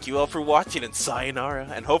 Anywho, thank you all for watching and sayonara.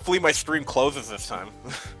 And hopefully my stream closes this time.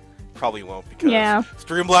 Probably won't because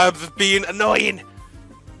Streamlabs is being annoying.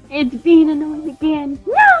 It's being annoying again.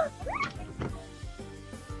 No!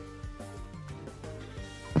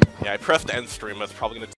 Yeah, I pressed end stream. That's probably gonna